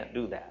 You can't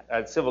do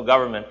that. Civil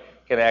government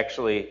can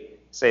actually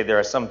say there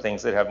are some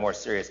things that have more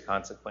serious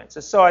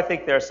consequences. So I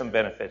think there are some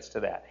benefits to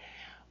that.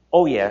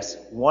 Oh yes,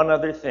 one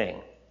other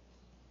thing.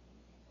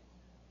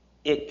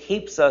 It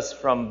keeps us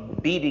from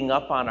beating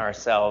up on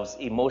ourselves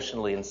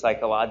emotionally and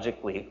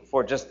psychologically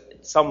for just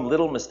some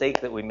little mistake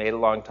that we made a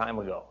long time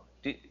ago.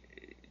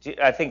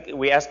 I think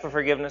we ask for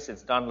forgiveness,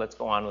 it's done, let's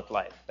go on with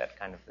life, that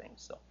kind of thing.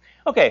 So,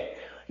 okay,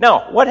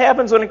 now, what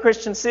happens when a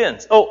Christian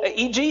sins? Oh,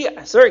 E.G.,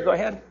 sorry, go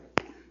ahead.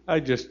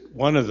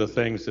 One of the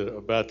things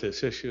about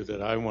this issue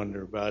that I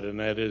wonder about, and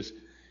that is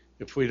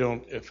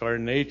if our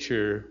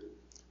nature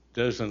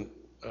doesn't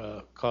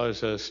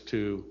cause us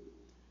to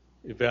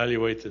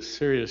evaluate the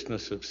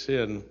seriousness of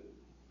sin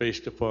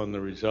based upon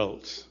the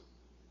results.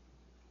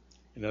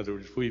 In other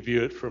words, we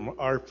view it from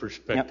our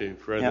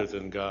perspective rather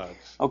than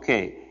God's.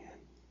 Okay,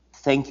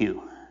 thank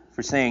you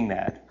for saying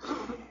that.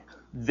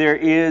 there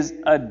is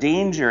a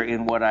danger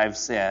in what I've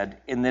said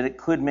in that it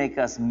could make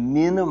us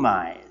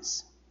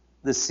minimize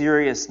the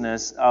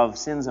seriousness of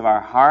sins of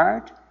our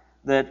heart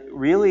that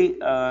really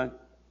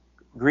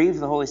grieve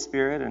the Holy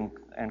Spirit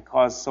and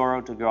cause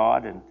sorrow to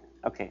God. And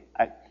okay,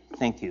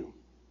 thank you.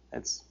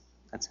 That's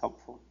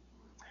helpful.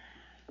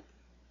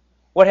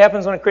 What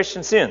happens when a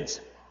Christian sins?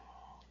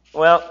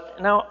 Well,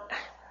 now,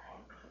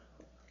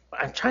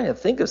 I'm trying to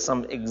think of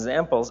some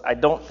examples. I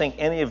don't think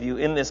any of you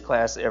in this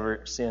class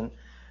ever sin,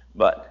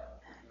 but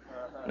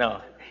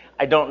no,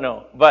 I don't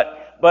know.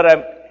 But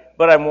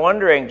I'm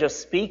wondering,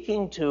 just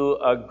speaking to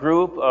a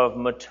group of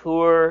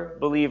mature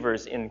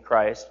believers in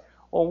Christ,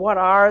 well, what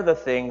are the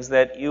things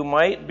that you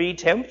might be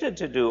tempted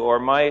to do or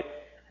might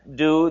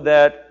do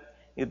that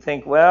you'd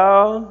think,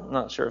 well, I'm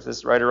not sure if this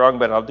is right or wrong,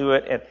 but I'll do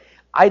it. And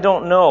I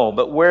don't know,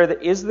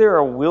 but is there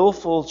a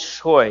willful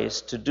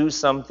choice to do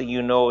something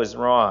you know is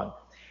wrong?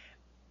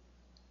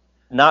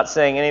 Not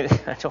saying anything,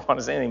 I don't want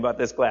to say anything about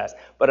this class,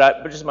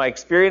 but just my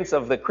experience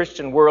of the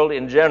Christian world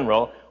in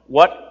general,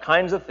 what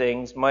kinds of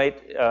things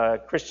might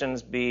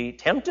Christians be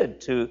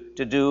tempted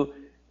to do,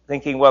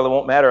 thinking, well, it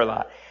won't matter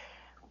a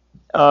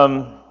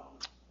lot?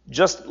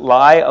 Just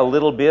lie a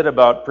little bit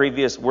about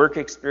previous work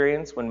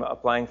experience when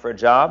applying for a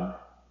job.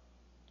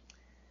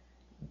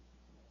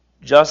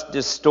 Just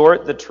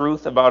distort the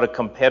truth about a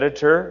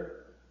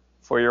competitor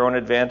for your own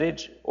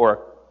advantage,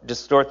 or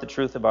distort the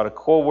truth about a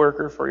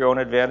coworker for your own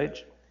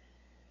advantage.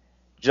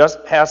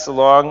 Just pass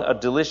along a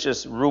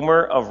delicious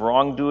rumor of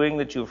wrongdoing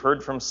that you've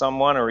heard from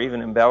someone, or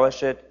even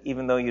embellish it,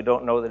 even though you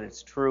don't know that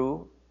it's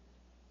true.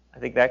 I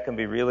think that can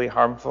be really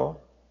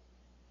harmful.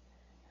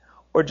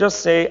 Or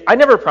just say, I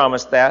never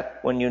promised that,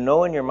 when you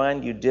know in your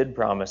mind you did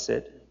promise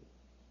it.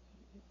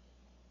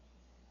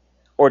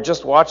 Or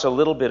just watch a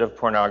little bit of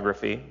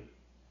pornography.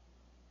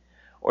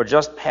 Or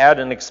just pad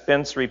an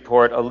expense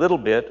report a little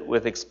bit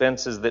with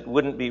expenses that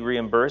wouldn't be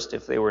reimbursed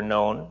if they were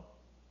known.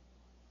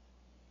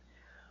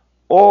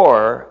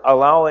 Or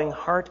allowing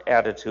heart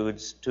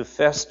attitudes to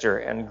fester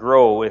and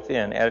grow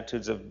within,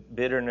 attitudes of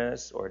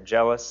bitterness or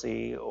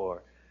jealousy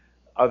or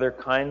other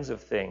kinds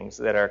of things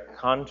that are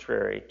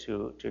contrary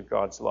to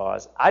God's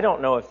laws. I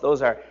don't know if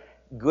those are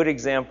good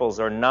examples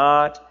or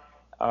not.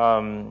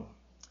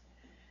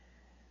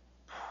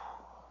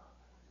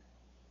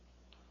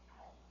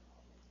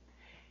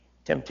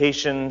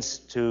 Temptations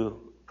to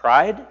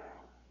pride,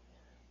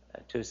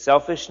 to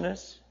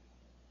selfishness,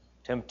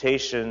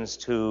 temptations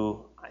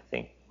to, I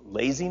think,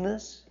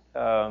 laziness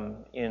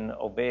in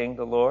obeying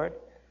the Lord.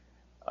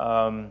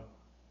 I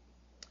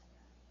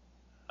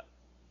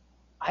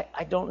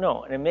don't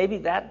know, and maybe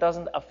that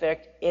doesn't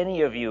affect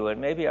any of you, and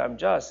maybe I'm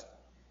just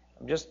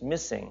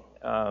missing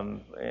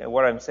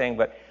what I'm saying.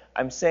 But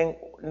I'm saying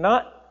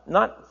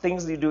not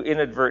things that you do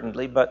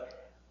inadvertently, but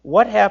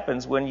what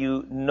happens when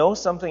you know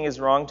something is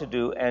wrong to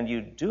do and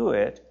you do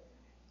it,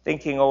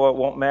 thinking, oh, it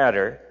won't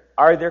matter?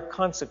 Are there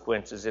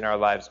consequences in our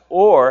lives,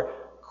 or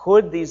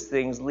could these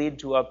things lead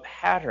to a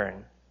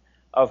pattern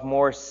of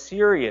more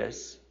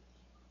serious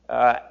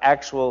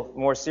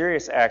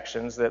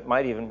actions that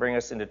might even bring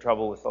us into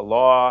trouble with the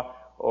law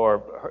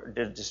or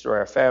destroy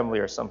our family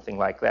or something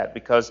like that?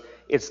 Because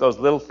it's those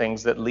little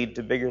things that lead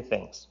to bigger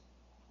things.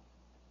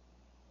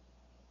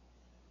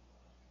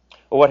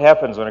 Well, what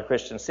happens when a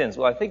Christian sins?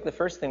 Well, I think the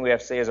first thing we have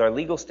to say is our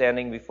legal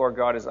standing before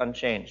God is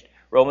unchanged.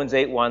 Romans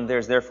 8:1,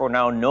 there's therefore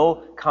now no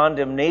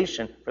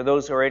condemnation for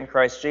those who are in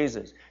Christ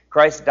Jesus.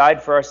 Christ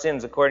died for our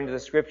sins according to the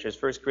Scriptures,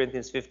 1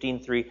 Corinthians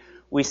 15:3.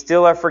 We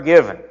still are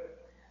forgiven.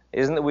 It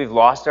isn't that we've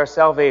lost our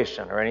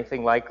salvation or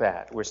anything like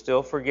that. We're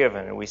still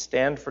forgiven, and we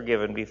stand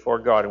forgiven before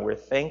God, and we're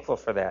thankful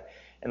for that.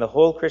 And the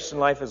whole Christian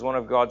life is one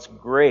of God's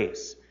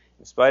grace.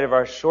 In spite of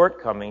our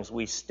shortcomings,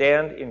 we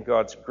stand in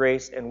God's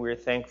grace, and we're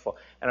thankful.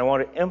 And I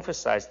want to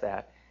emphasize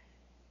that.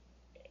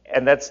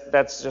 And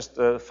that's just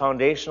the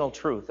foundational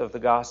truth of the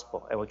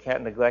gospel, and we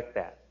can't neglect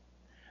that.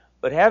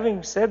 But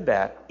having said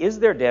that, is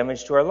there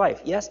damage to our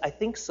life? Yes, I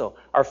think so.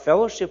 Our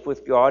fellowship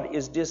with God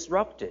is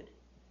disrupted.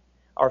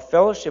 Our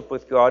fellowship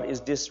with God is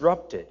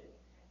disrupted,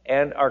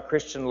 and our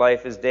Christian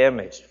life is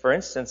damaged. For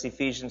instance,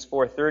 Ephesians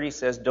 4:30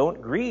 says,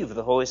 don't grieve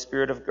the Holy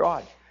Spirit of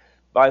God,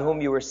 by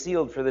whom you were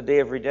sealed for the day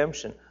of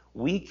redemption.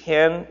 We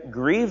can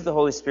grieve the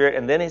Holy Spirit,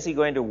 and then is he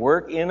going to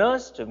work in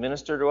us to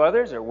minister to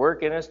others, or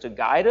work in us to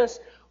guide us,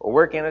 or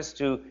work in us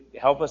to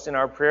help us in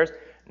our prayers?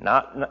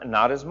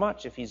 Not as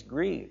much if he's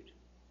grieved.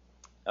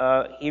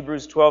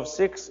 Hebrews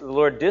 12:6, the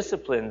Lord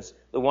disciplines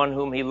the one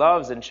whom he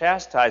loves and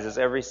chastises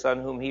every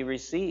son whom he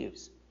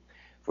receives.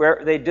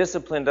 For they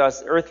disciplined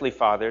us, earthly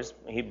fathers,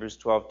 Hebrews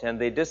 12:10,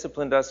 they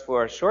disciplined us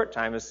for a short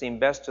time as seemed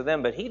best to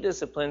them, but he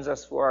disciplines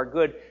us for our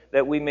good,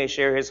 that we may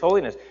share his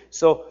holiness.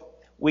 So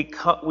we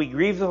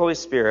grieve the Holy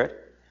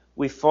Spirit,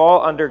 we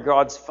fall under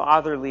God's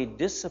fatherly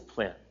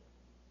discipline,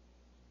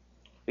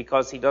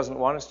 because he doesn't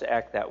want us to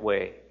act that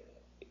way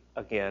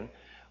again.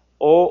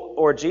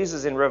 Or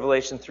Jesus in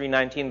Revelation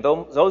 3:19,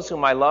 those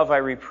whom I love I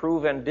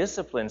reprove and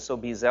discipline, so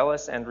be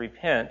zealous and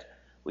repent.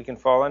 We can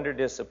fall under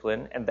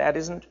discipline, and that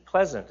isn't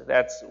pleasant.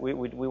 We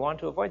want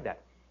to avoid that.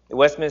 The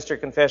Westminster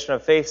Confession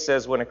of Faith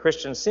says when a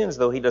Christian sins,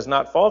 though he does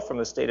not fall from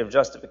the state of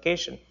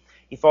justification,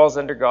 he falls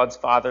under God's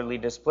fatherly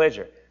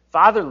displeasure.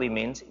 Fatherly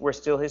means we're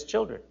still his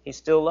children. He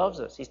still loves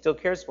us. He still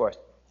cares for us.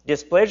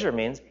 Displeasure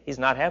means he's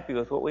not happy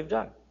with what we've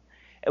done.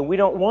 And we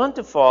don't want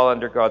to fall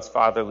under God's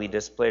fatherly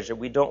displeasure.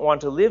 We don't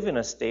want to live in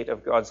a state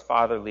of God's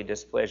fatherly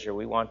displeasure.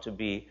 We want to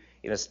be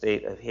in a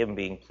state of him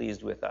being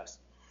pleased with us.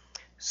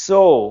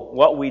 So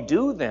what we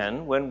do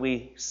then when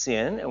we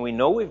sin and we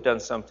know we've done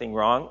something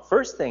wrong,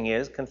 first thing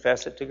is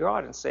confess it to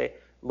God and say,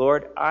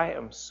 Lord, I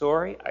am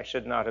sorry. I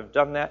should not have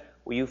done that.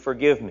 Will you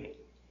forgive me?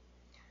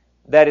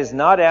 That is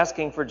not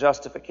asking for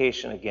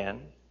justification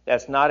again.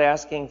 That's not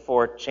asking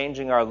for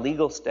changing our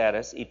legal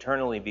status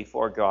eternally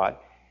before God.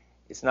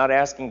 It's not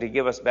asking to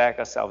give us back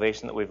a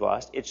salvation that we've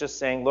lost. It's just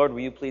saying, Lord, will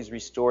you please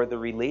restore the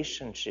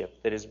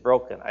relationship that is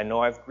broken? I know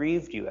I've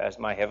grieved you as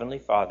my heavenly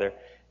Father.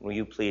 Will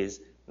you please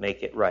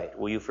make it right?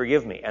 Will you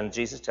forgive me? And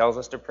Jesus tells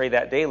us to pray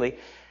that daily,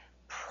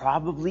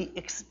 probably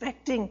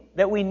expecting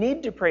that we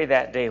need to pray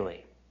that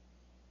daily.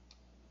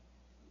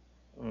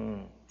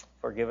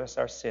 Forgive us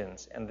our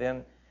sins. And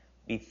then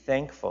be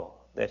thankful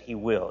that he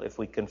will. If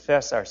we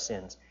confess our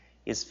sins,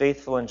 he is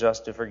faithful and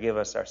just to forgive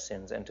us our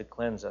sins and to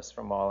cleanse us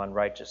from all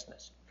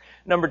unrighteousness.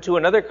 Number two,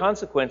 another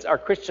consequence, our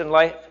Christian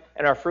life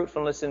and our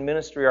fruitfulness in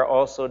ministry are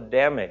also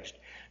damaged.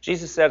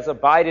 Jesus says,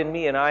 abide in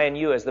me and I in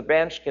you. As the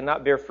branch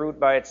cannot bear fruit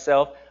by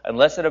itself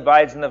unless it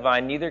abides in the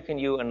vine, neither can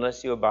you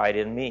unless you abide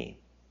in me.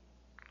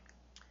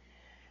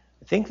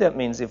 I think that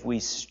means if we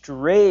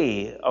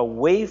stray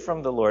away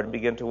from the Lord and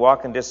begin to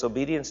walk in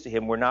disobedience to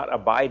him, we're not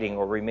abiding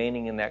or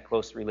remaining in that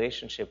close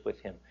relationship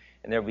with him,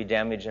 and there will be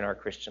damage in our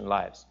Christian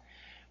lives.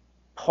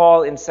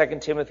 Paul in 2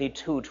 Timothy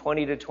 2,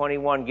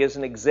 20-21 gives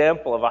an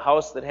example of a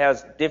house that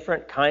has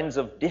different kinds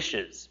of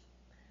dishes.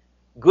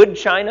 Good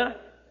china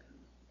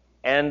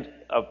and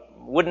a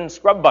wooden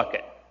scrub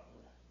bucket.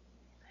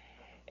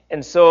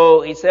 And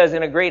so he says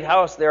in a great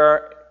house there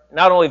are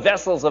not only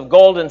vessels of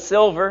gold and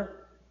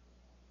silver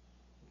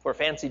for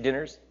fancy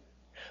dinners,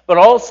 but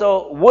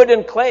also wood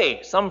and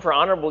clay, some for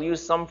honorable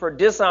use, some for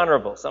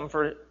dishonorable, some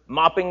for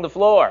mopping the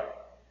floor,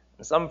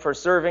 and some for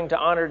serving to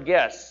honored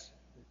guests.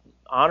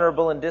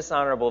 Honorable and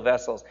dishonorable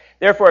vessels.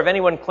 Therefore, if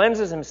anyone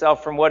cleanses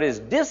himself from what is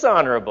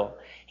dishonorable,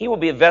 he will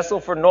be a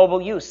vessel for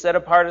noble use, set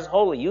apart as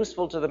holy,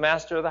 useful to the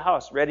master of the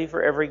house, ready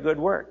for every good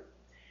work.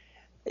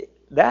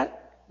 That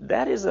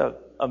is a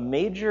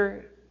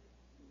major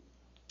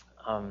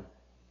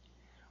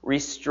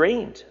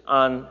restraint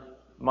on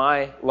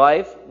my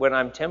life when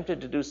I'm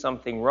tempted to do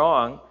something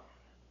wrong.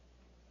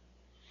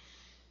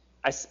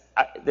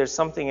 There's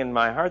something in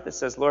my heart that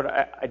says, Lord,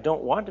 I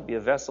don't want to be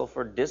a vessel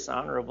for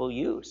dishonorable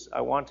use.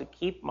 I want to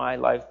keep my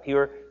life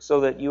pure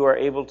so that you are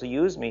able to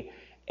use me.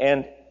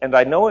 And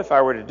I know if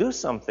I were to do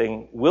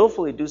something,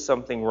 willfully do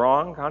something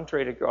wrong,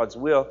 contrary to God's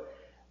will,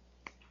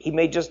 he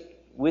may just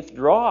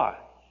withdraw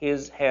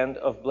his hand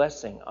of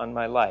blessing on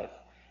my life.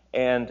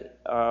 And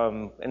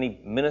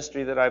any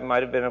ministry that I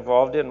might have been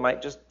involved in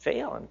might just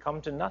fail and come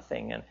to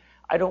nothing. And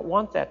I don't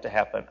want that to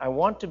happen. I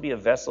want to be a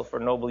vessel for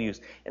noble use.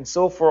 And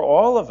so for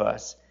all of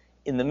us,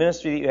 in the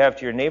ministry that you have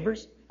to your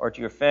neighbors or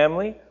to your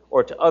family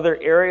or to other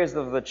areas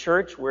of the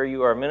church where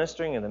you are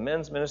ministering, in the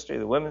men's ministry,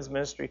 the women's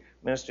ministry,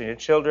 ministering to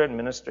children,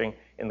 ministering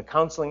in the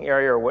counseling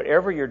area or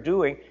whatever you're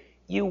doing,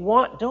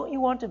 don't you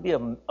want to be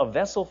a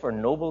vessel for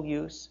noble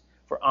use,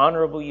 for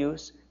honorable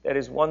use? That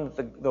is one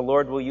that the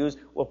Lord will use.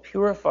 Will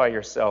purify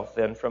yourself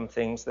then from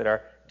things that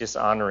are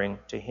dishonoring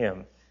to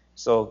him,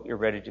 so you're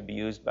ready to be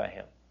used by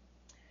him.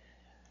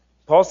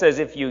 Paul says,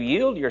 if you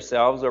yield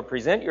yourselves or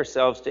present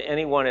yourselves to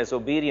anyone as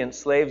obedient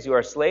slaves, you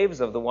are slaves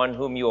of the one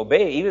whom you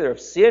obey, either of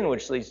sin,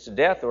 which leads to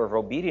death, or of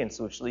obedience,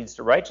 which leads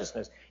to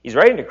righteousness. He's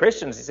writing to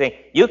Christians. He's saying,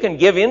 you can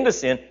give in to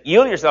sin,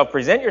 yield yourself,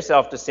 present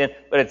yourself to sin,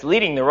 but it's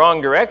leading the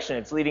wrong direction.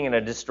 It's leading in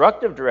a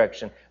destructive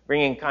direction,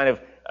 bringing kind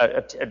of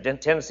a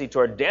tendency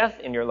toward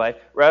death in your life,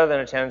 rather than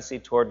a tendency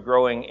toward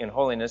growing in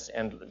holiness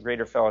and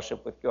greater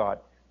fellowship with God.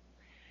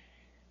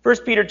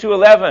 1 Peter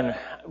 2:11,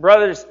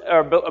 brothers,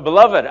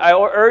 beloved, I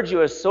urge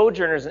you as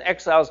sojourners and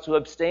exiles to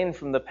abstain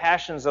from the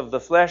passions of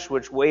the flesh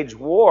which wage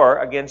war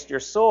against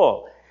your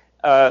soul.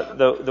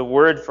 The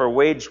word for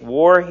wage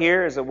war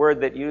here is a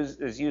word that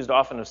is used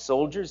often of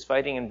soldiers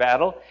fighting in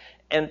battle.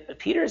 And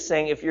Peter is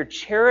saying if you're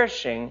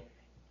cherishing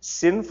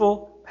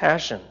sinful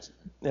passions,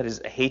 that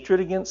is a hatred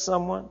against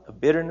someone, a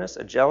bitterness,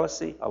 a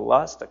jealousy, a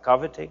lust, a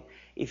coveting,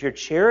 if you're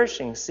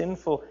cherishing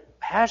sinful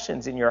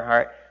passions in your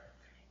heart,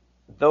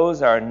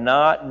 those are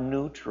not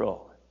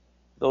neutral.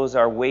 Those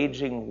are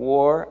waging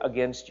war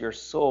against your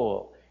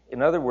soul.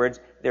 In other words,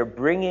 they're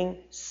bringing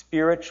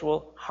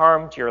spiritual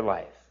harm to your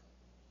life.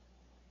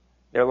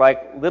 They're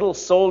like little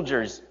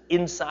soldiers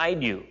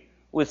inside you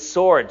with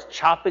swords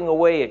chopping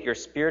away at your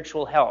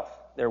spiritual health.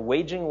 They're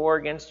waging war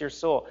against your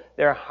soul.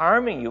 They're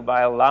harming you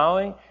by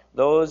allowing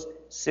those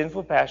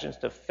sinful passions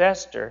to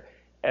fester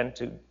and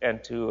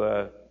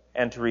to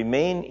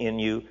remain in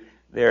you.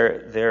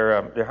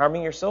 They're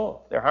harming your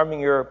soul. They're harming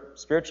your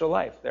spiritual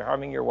life. They're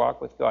harming your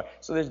walk with God.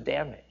 So there's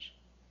damage.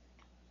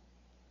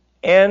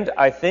 And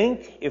I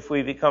think if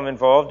we become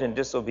involved in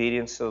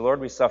disobedience to the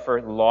Lord, we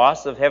suffer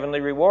loss of heavenly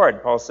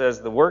reward. Paul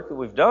says the work that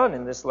we've done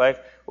in this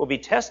life will be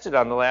tested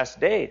on the last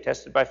day,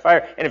 tested by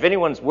fire. And if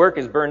anyone's work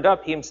is burned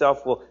up, he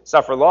himself will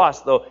suffer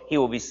loss, though he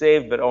will be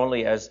saved, but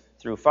only as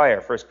through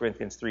fire. 1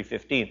 Corinthians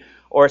 3:15.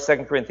 Or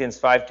 2 Corinthians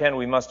 5:10,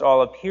 we must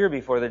all appear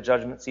before the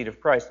judgment seat of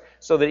Christ,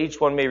 so that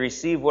each one may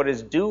receive what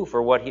is due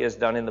for what he has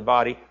done in the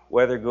body,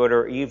 whether good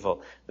or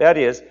evil. That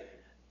is,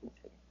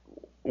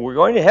 we're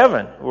going to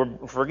heaven,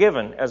 we're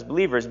forgiven as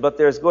believers, but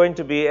there's going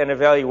to be an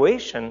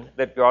evaluation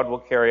that God will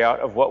carry out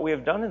of what we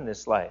have done in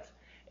this life.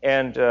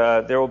 And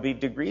there will be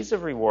degrees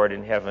of reward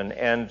in heaven.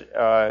 And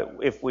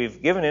if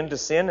we've given in to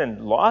sin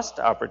and lost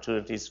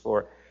opportunities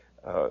for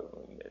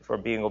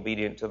being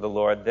obedient to the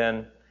Lord,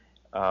 then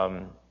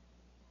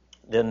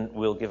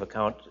we'll give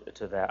account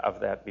of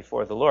that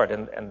before the Lord,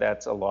 and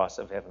that's a loss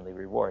of heavenly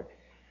reward.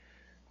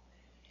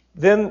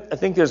 Then I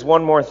think there's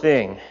one more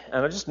thing,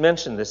 and I just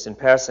mentioned this in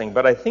passing,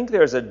 but I think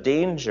there's a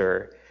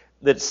danger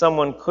that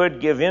someone could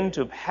give in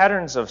to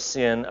patterns of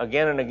sin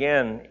again and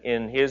again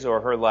in his or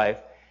her life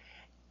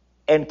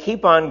and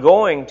keep on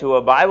going to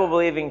a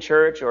Bible-believing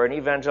church or an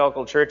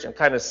evangelical church and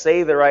kind of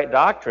say the right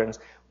doctrines,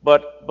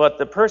 but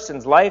the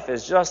person's life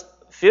is just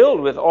filled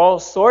with all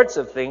sorts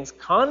of things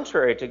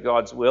contrary to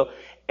God's will.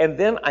 And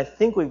then I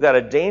think we've got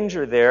a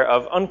danger there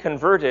of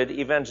unconverted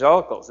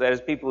evangelicals. That is,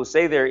 people who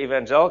say they're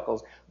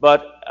evangelicals,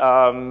 but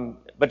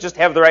just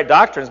have the right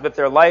doctrines, but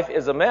their life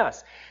is a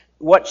mess.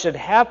 What should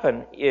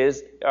happen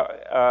is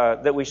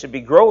that we should be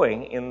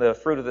growing in the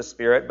fruit of the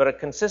Spirit, but a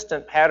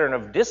consistent pattern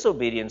of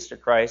disobedience to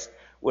Christ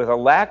with a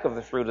lack of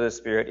the fruit of the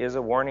Spirit is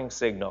a warning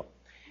signal.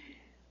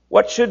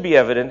 What should be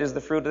evident is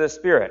the fruit of the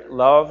Spirit: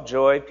 love,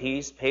 joy,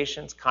 peace,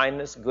 patience,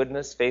 kindness,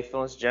 goodness,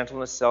 faithfulness,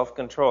 gentleness,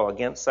 self-control.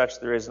 Against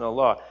such there is no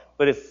law.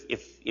 But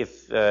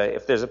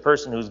if there's a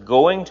person who's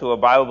going to a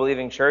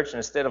Bible-believing church and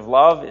instead of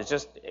love is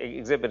just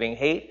exhibiting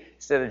hate,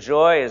 instead of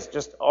joy is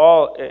just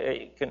all,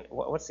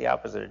 what's the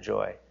opposite of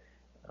joy?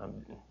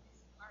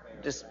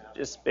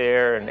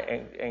 Despair and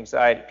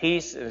anxiety.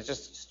 Peace is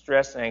just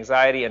stress and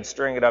anxiety and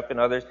stirring it up in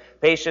others.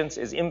 Patience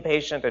is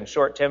impatient and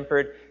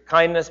short-tempered.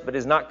 Kindness, but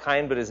is not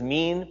kind, but is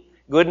mean.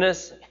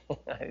 Goodness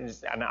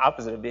is an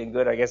opposite of being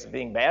good, I guess, of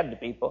being bad to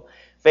people.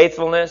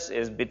 Faithfulness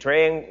is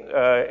betraying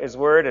his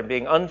word and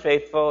being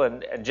unfaithful,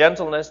 and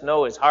gentleness,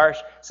 is harsh.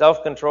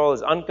 Self-control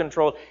is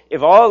uncontrolled.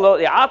 If all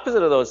the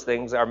opposite of those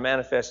things are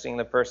manifesting in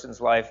the person's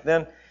life,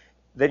 then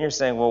you're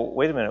saying, well,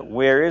 wait a minute,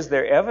 where is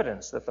there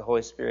evidence that the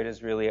Holy Spirit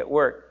is really at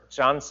work?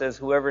 John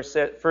says, 1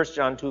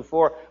 John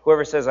 2:4,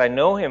 whoever says, I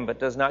know him, but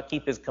does not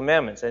keep his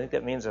commandments, I think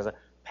that means as a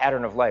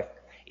pattern of life,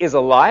 is a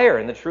liar,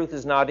 and the truth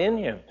is not in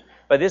him.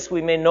 By this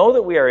we may know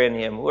that we are in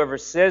him. Whoever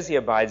says he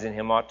abides in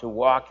him ought to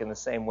walk in the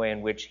same way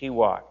in which he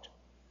walked.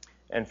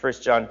 And 1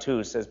 John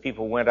 2 says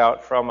people went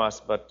out from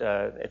us, but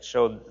it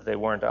showed that they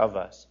weren't of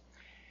us.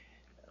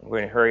 I'm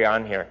going to hurry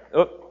on here.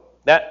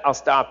 I'll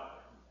stop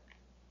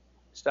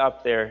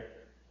there.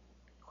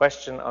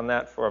 Question on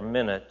that for a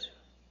minute.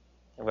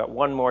 I've got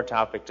one more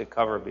topic to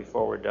cover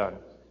before we're done.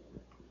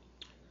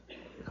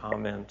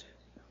 Comment.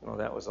 Oh,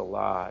 that was a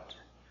lot.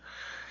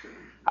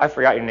 I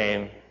forgot your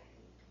name.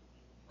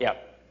 Yeah.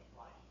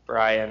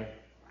 Brian.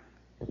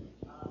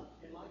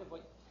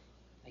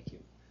 Thank you.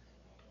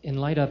 In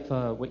light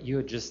of what you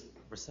had just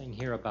were saying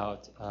here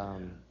about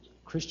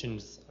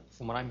Christians,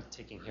 from what I'm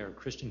taking here,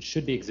 Christians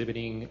should be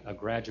exhibiting a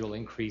gradual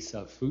increase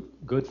of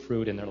good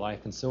fruit in their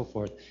life and so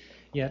forth.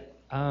 Yet,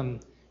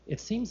 it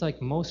seems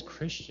like most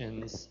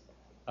Christians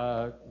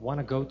want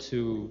to go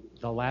to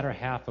the latter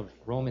half of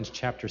Romans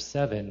chapter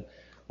 7,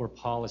 where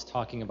Paul is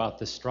talking about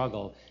the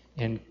struggle,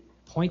 and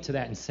point to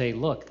that and say,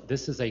 look,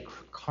 this is a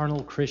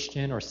carnal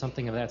Christian or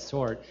something of that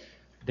sort.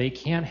 They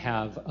can't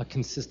have a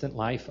consistent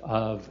life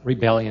of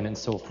rebellion and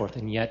so forth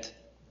and yet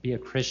be a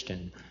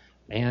Christian.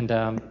 And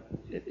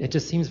it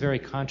just seems very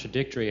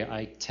contradictory.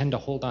 I tend to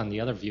hold on the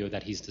other view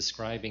that he's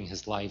describing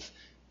his life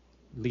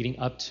leading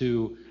up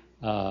to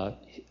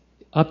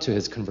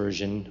his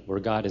conversion, where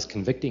God is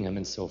convicting him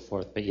and so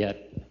forth, but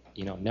yet,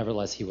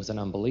 nevertheless, he was an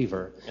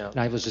unbeliever. Yeah. And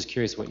I was just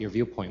curious what your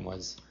viewpoint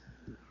was.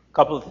 A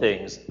couple of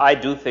things. I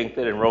do think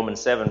that in Romans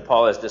 7,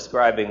 Paul is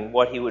describing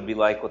what he would be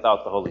like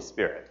without the Holy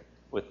Spirit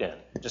within,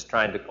 just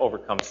trying to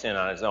overcome sin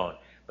on his own.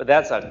 But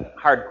that's a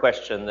hard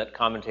question that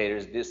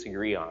commentators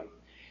disagree on.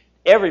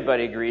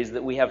 Everybody agrees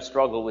that we have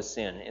struggled with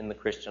sin in the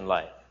Christian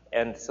life.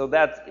 And so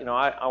that's,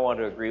 I want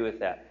to agree with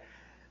that.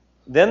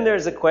 Then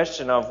there's a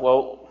question of,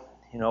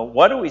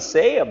 what do we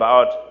say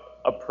about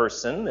a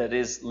person that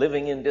is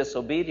living in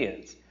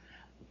disobedience?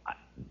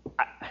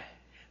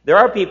 There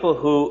are people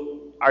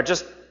who are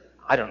just,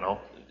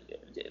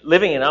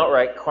 living in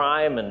outright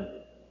crime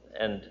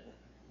and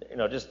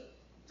just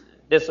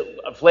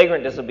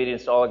flagrant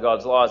disobedience to all of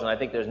God's laws, and I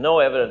think there's no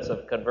evidence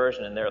of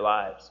conversion in their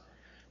lives.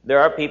 There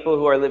are people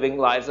who are living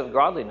lives of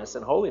godliness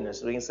and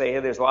holiness. We can say,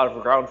 hey, there's a lot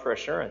of ground for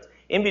assurance.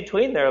 In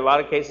between, there are a lot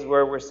of cases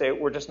where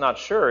we're just not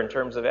sure in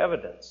terms of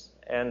evidence,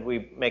 and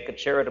we make a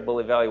charitable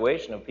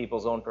evaluation of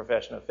people's own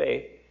profession of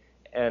faith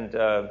and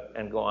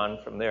go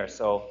on from there.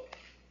 So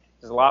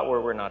there's a lot where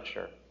we're not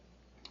sure.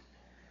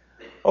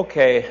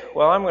 Okay,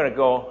 well, I'm going to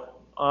go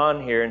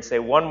on here and say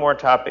one more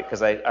topic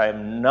because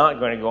I'm not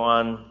going to go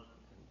on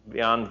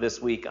beyond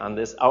this week on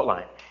this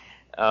outline.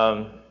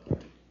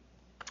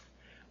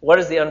 What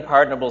is the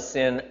unpardonable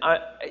sin?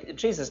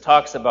 Jesus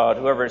talks about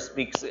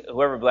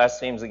whoever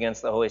blasphemes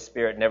against the Holy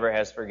Spirit never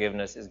has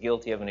forgiveness, is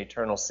guilty of an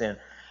eternal sin.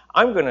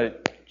 I'm going to,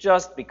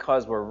 just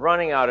because we're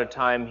running out of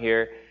time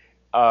here,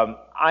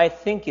 I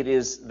think it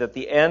is that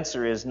the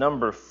answer is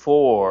number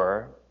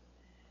 4.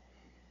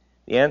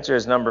 The answer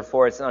is number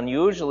 4. It's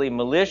unusually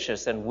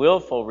malicious and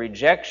willful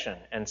rejection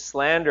and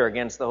slander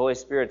against the Holy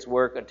Spirit's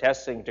work,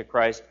 attesting to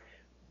Christ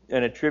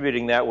and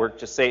attributing that work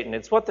to Satan.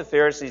 It's what the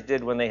Pharisees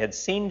did when they had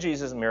seen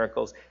Jesus'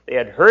 miracles. They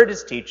had heard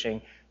his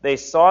teaching. They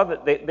saw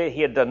that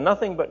he had done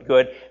nothing but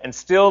good, and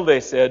still they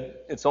said,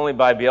 it's only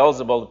by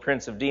Beelzebul, the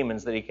prince of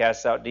demons, that he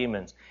casts out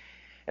demons.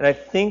 And I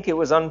think it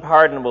was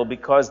unpardonable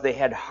because they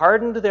had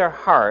hardened their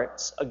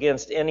hearts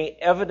against any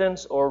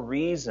evidence or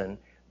reason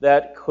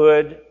that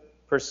could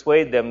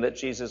persuade them that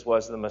Jesus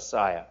was the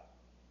Messiah.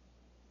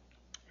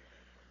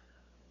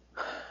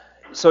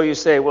 So you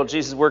say, well,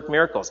 Jesus worked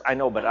miracles. I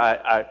know, but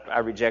I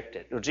reject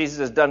it. Well, Jesus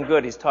has done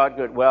good. He's taught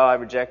good. Well, I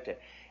reject it.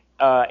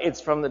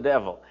 It's from the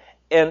devil.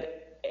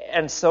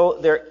 And so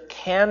there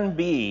can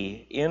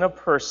be in a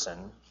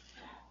person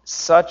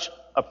such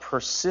a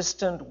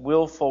persistent,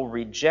 willful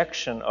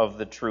rejection of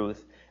the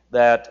truth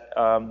that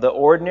the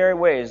ordinary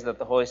ways that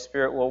the Holy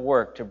Spirit will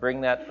work to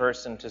bring that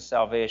person to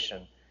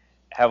salvation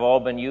have all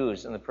been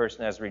used, and the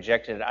person has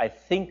rejected it. I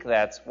think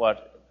that's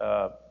what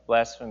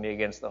blasphemy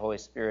against the Holy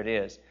Spirit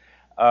is.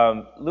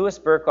 Louis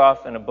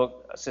Berkhoff, in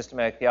a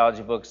systematic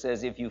theology book,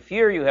 says, if you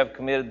fear you have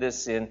committed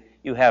this sin,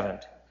 you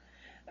haven't.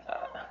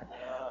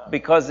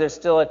 Because there's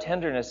still a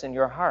tenderness in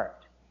your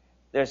heart.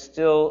 There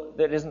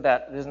isn't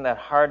that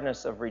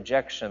hardness of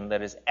rejection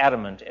that is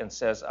adamant and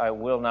says, I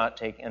will not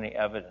take any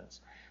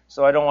evidence.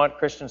 So I don't want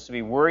Christians to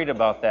be worried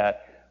about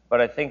that, but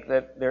I think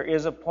that there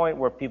is a point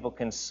where people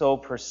can so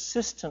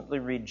persistently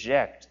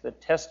reject the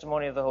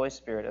testimony of the Holy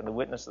Spirit and the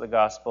witness of the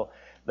gospel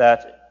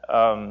that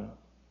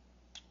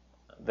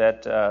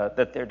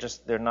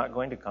they're not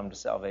going to come to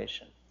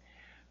salvation.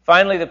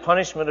 Finally, the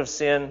punishment of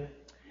sin.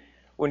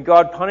 When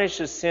God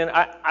punishes sin,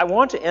 I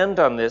want to end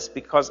on this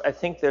because I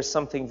think there's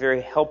something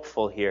very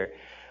helpful here.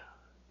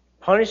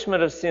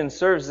 Punishment of sin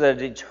serves as a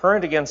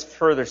deterrent against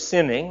further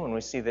sinning when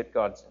we see that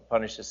God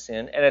punishes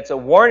sin, and it's a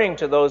warning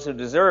to those who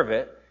deserve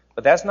it,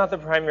 but that's not the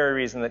primary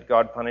reason that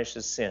God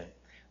punishes sin.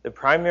 The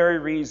primary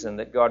reason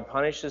that God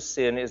punishes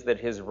sin is that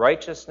his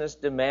righteousness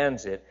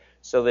demands it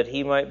so that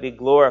he might be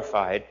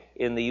glorified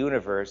in the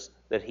universe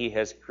that he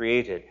has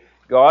created.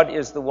 God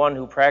is the one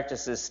who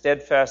practices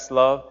steadfast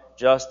love,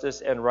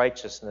 justice, and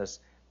righteousness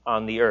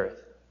on the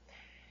earth.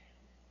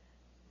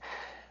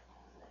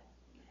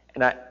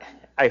 And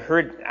I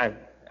heard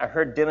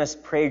Dennis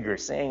Prager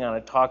saying on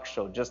a talk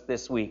show just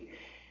this week,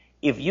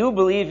 if you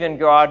believe in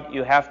God,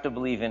 you have to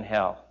believe in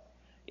hell.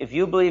 If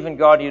you believe in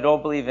God, you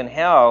don't believe in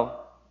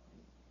hell,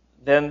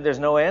 then there's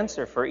no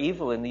answer for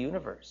evil in the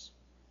universe.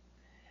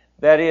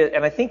 That is,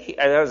 and I think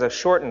that was a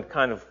shortened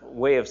kind of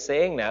way of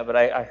saying that, but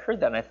I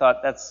heard that and I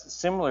thought that's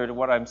similar to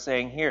what I'm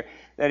saying here.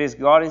 That is,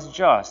 God is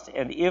just,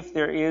 and if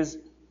there is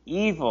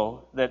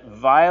evil that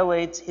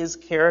violates his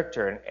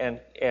character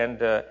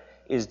and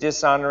is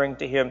dishonoring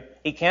to him,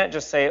 he can't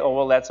just say, oh,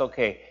 well, that's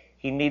okay.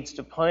 He needs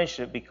to punish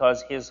it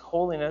because his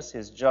holiness,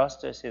 his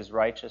justice, his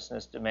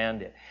righteousness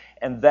demand it.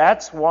 And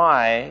that's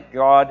why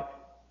God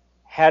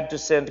had to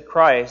send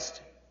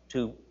Christ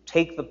to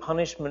take the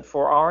punishment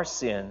for our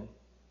sin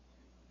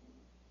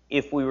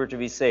if we were to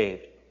be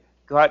saved.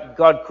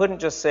 God couldn't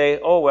just say,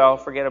 oh, well,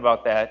 forget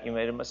about that. You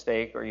made a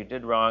mistake or you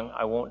did wrong.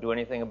 I won't do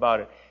anything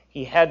about it.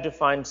 He had to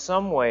find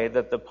some way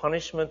that the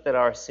punishment that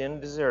our sin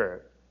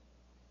deserved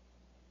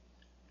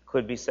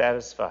could be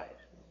satisfied.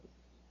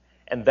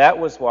 And that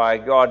was why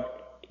God,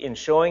 in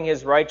showing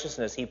his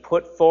righteousness, he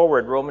put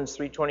forward, Romans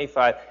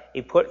 3:25,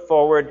 he put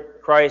forward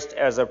Christ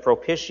as a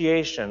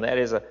propitiation, that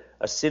is a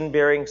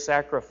sin-bearing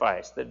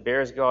sacrifice that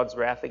bears God's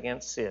wrath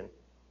against sin.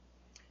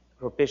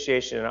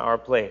 Propitiation in our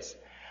place,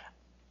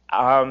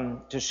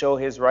 to show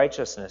his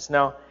righteousness.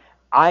 Now,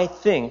 I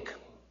think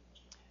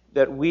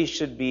that we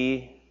should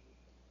be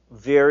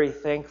very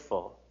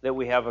thankful that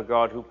we have a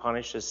God who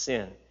punishes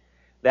sin.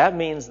 That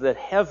means that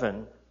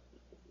heaven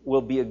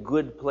will be a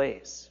good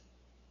place.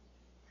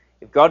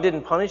 If God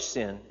didn't punish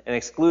sin and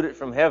exclude it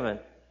from heaven,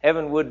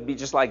 heaven would be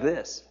just like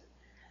this,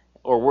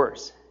 or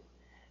worse.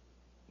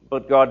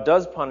 But God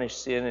does punish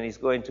sin, and he's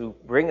going to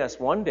bring us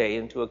one day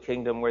into a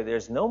kingdom where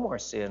there's no more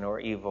sin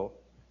or evil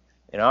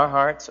in our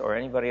hearts or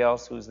anybody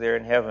else who's there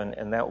in heaven,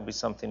 and that will be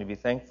something to be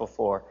thankful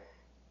for.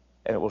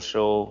 And it will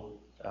show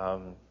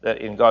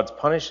that in God's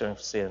punishment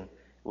of sin,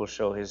 it will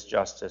show his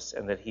justice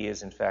and that he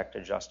is in fact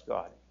a just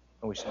God.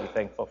 And we should be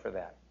thankful for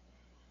that.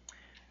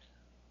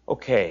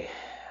 Okay,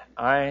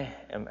 I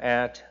am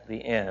at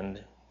the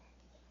end.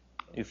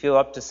 You feel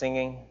up to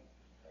singing?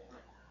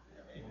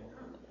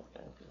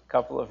 A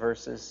couple of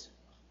verses.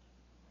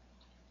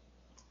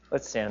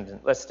 Let's stand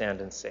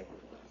and sing.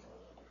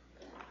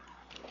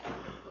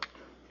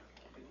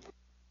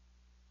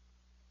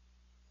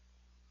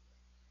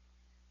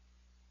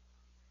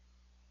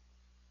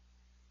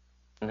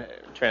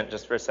 Trent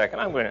just for a second.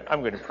 I'm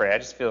going to pray. I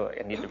just feel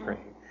like I need to pray.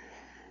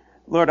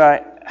 Lord,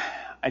 I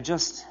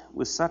just,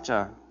 with such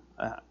a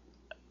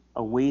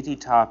weighty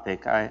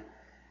topic, I'm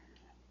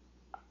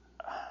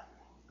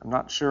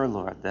not sure,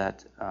 Lord,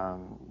 that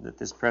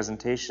this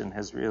presentation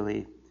has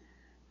really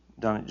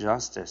done it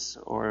justice,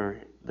 or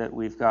that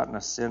we've gotten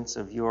a sense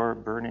of your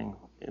burning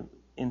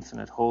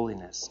infinite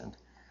holiness and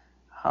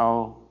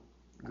how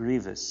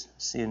grievous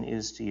sin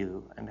is to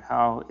you and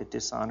how it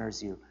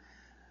dishonors you.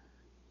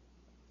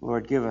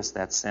 Lord, give us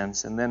that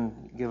sense, and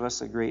then give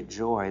us a great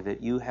joy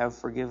that you have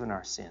forgiven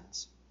our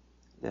sins,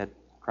 that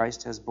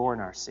Christ has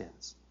borne our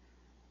sins,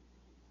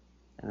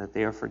 and that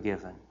they are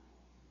forgiven.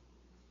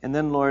 And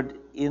then, Lord,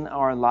 in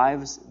our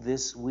lives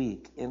this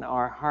week, in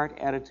our heart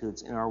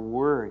attitudes, in our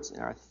words, in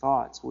our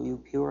thoughts, will you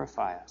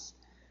purify us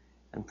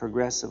and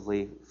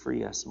progressively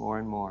free us more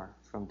and more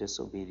from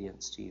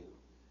disobedience to you.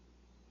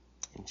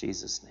 In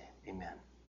Jesus' name, amen.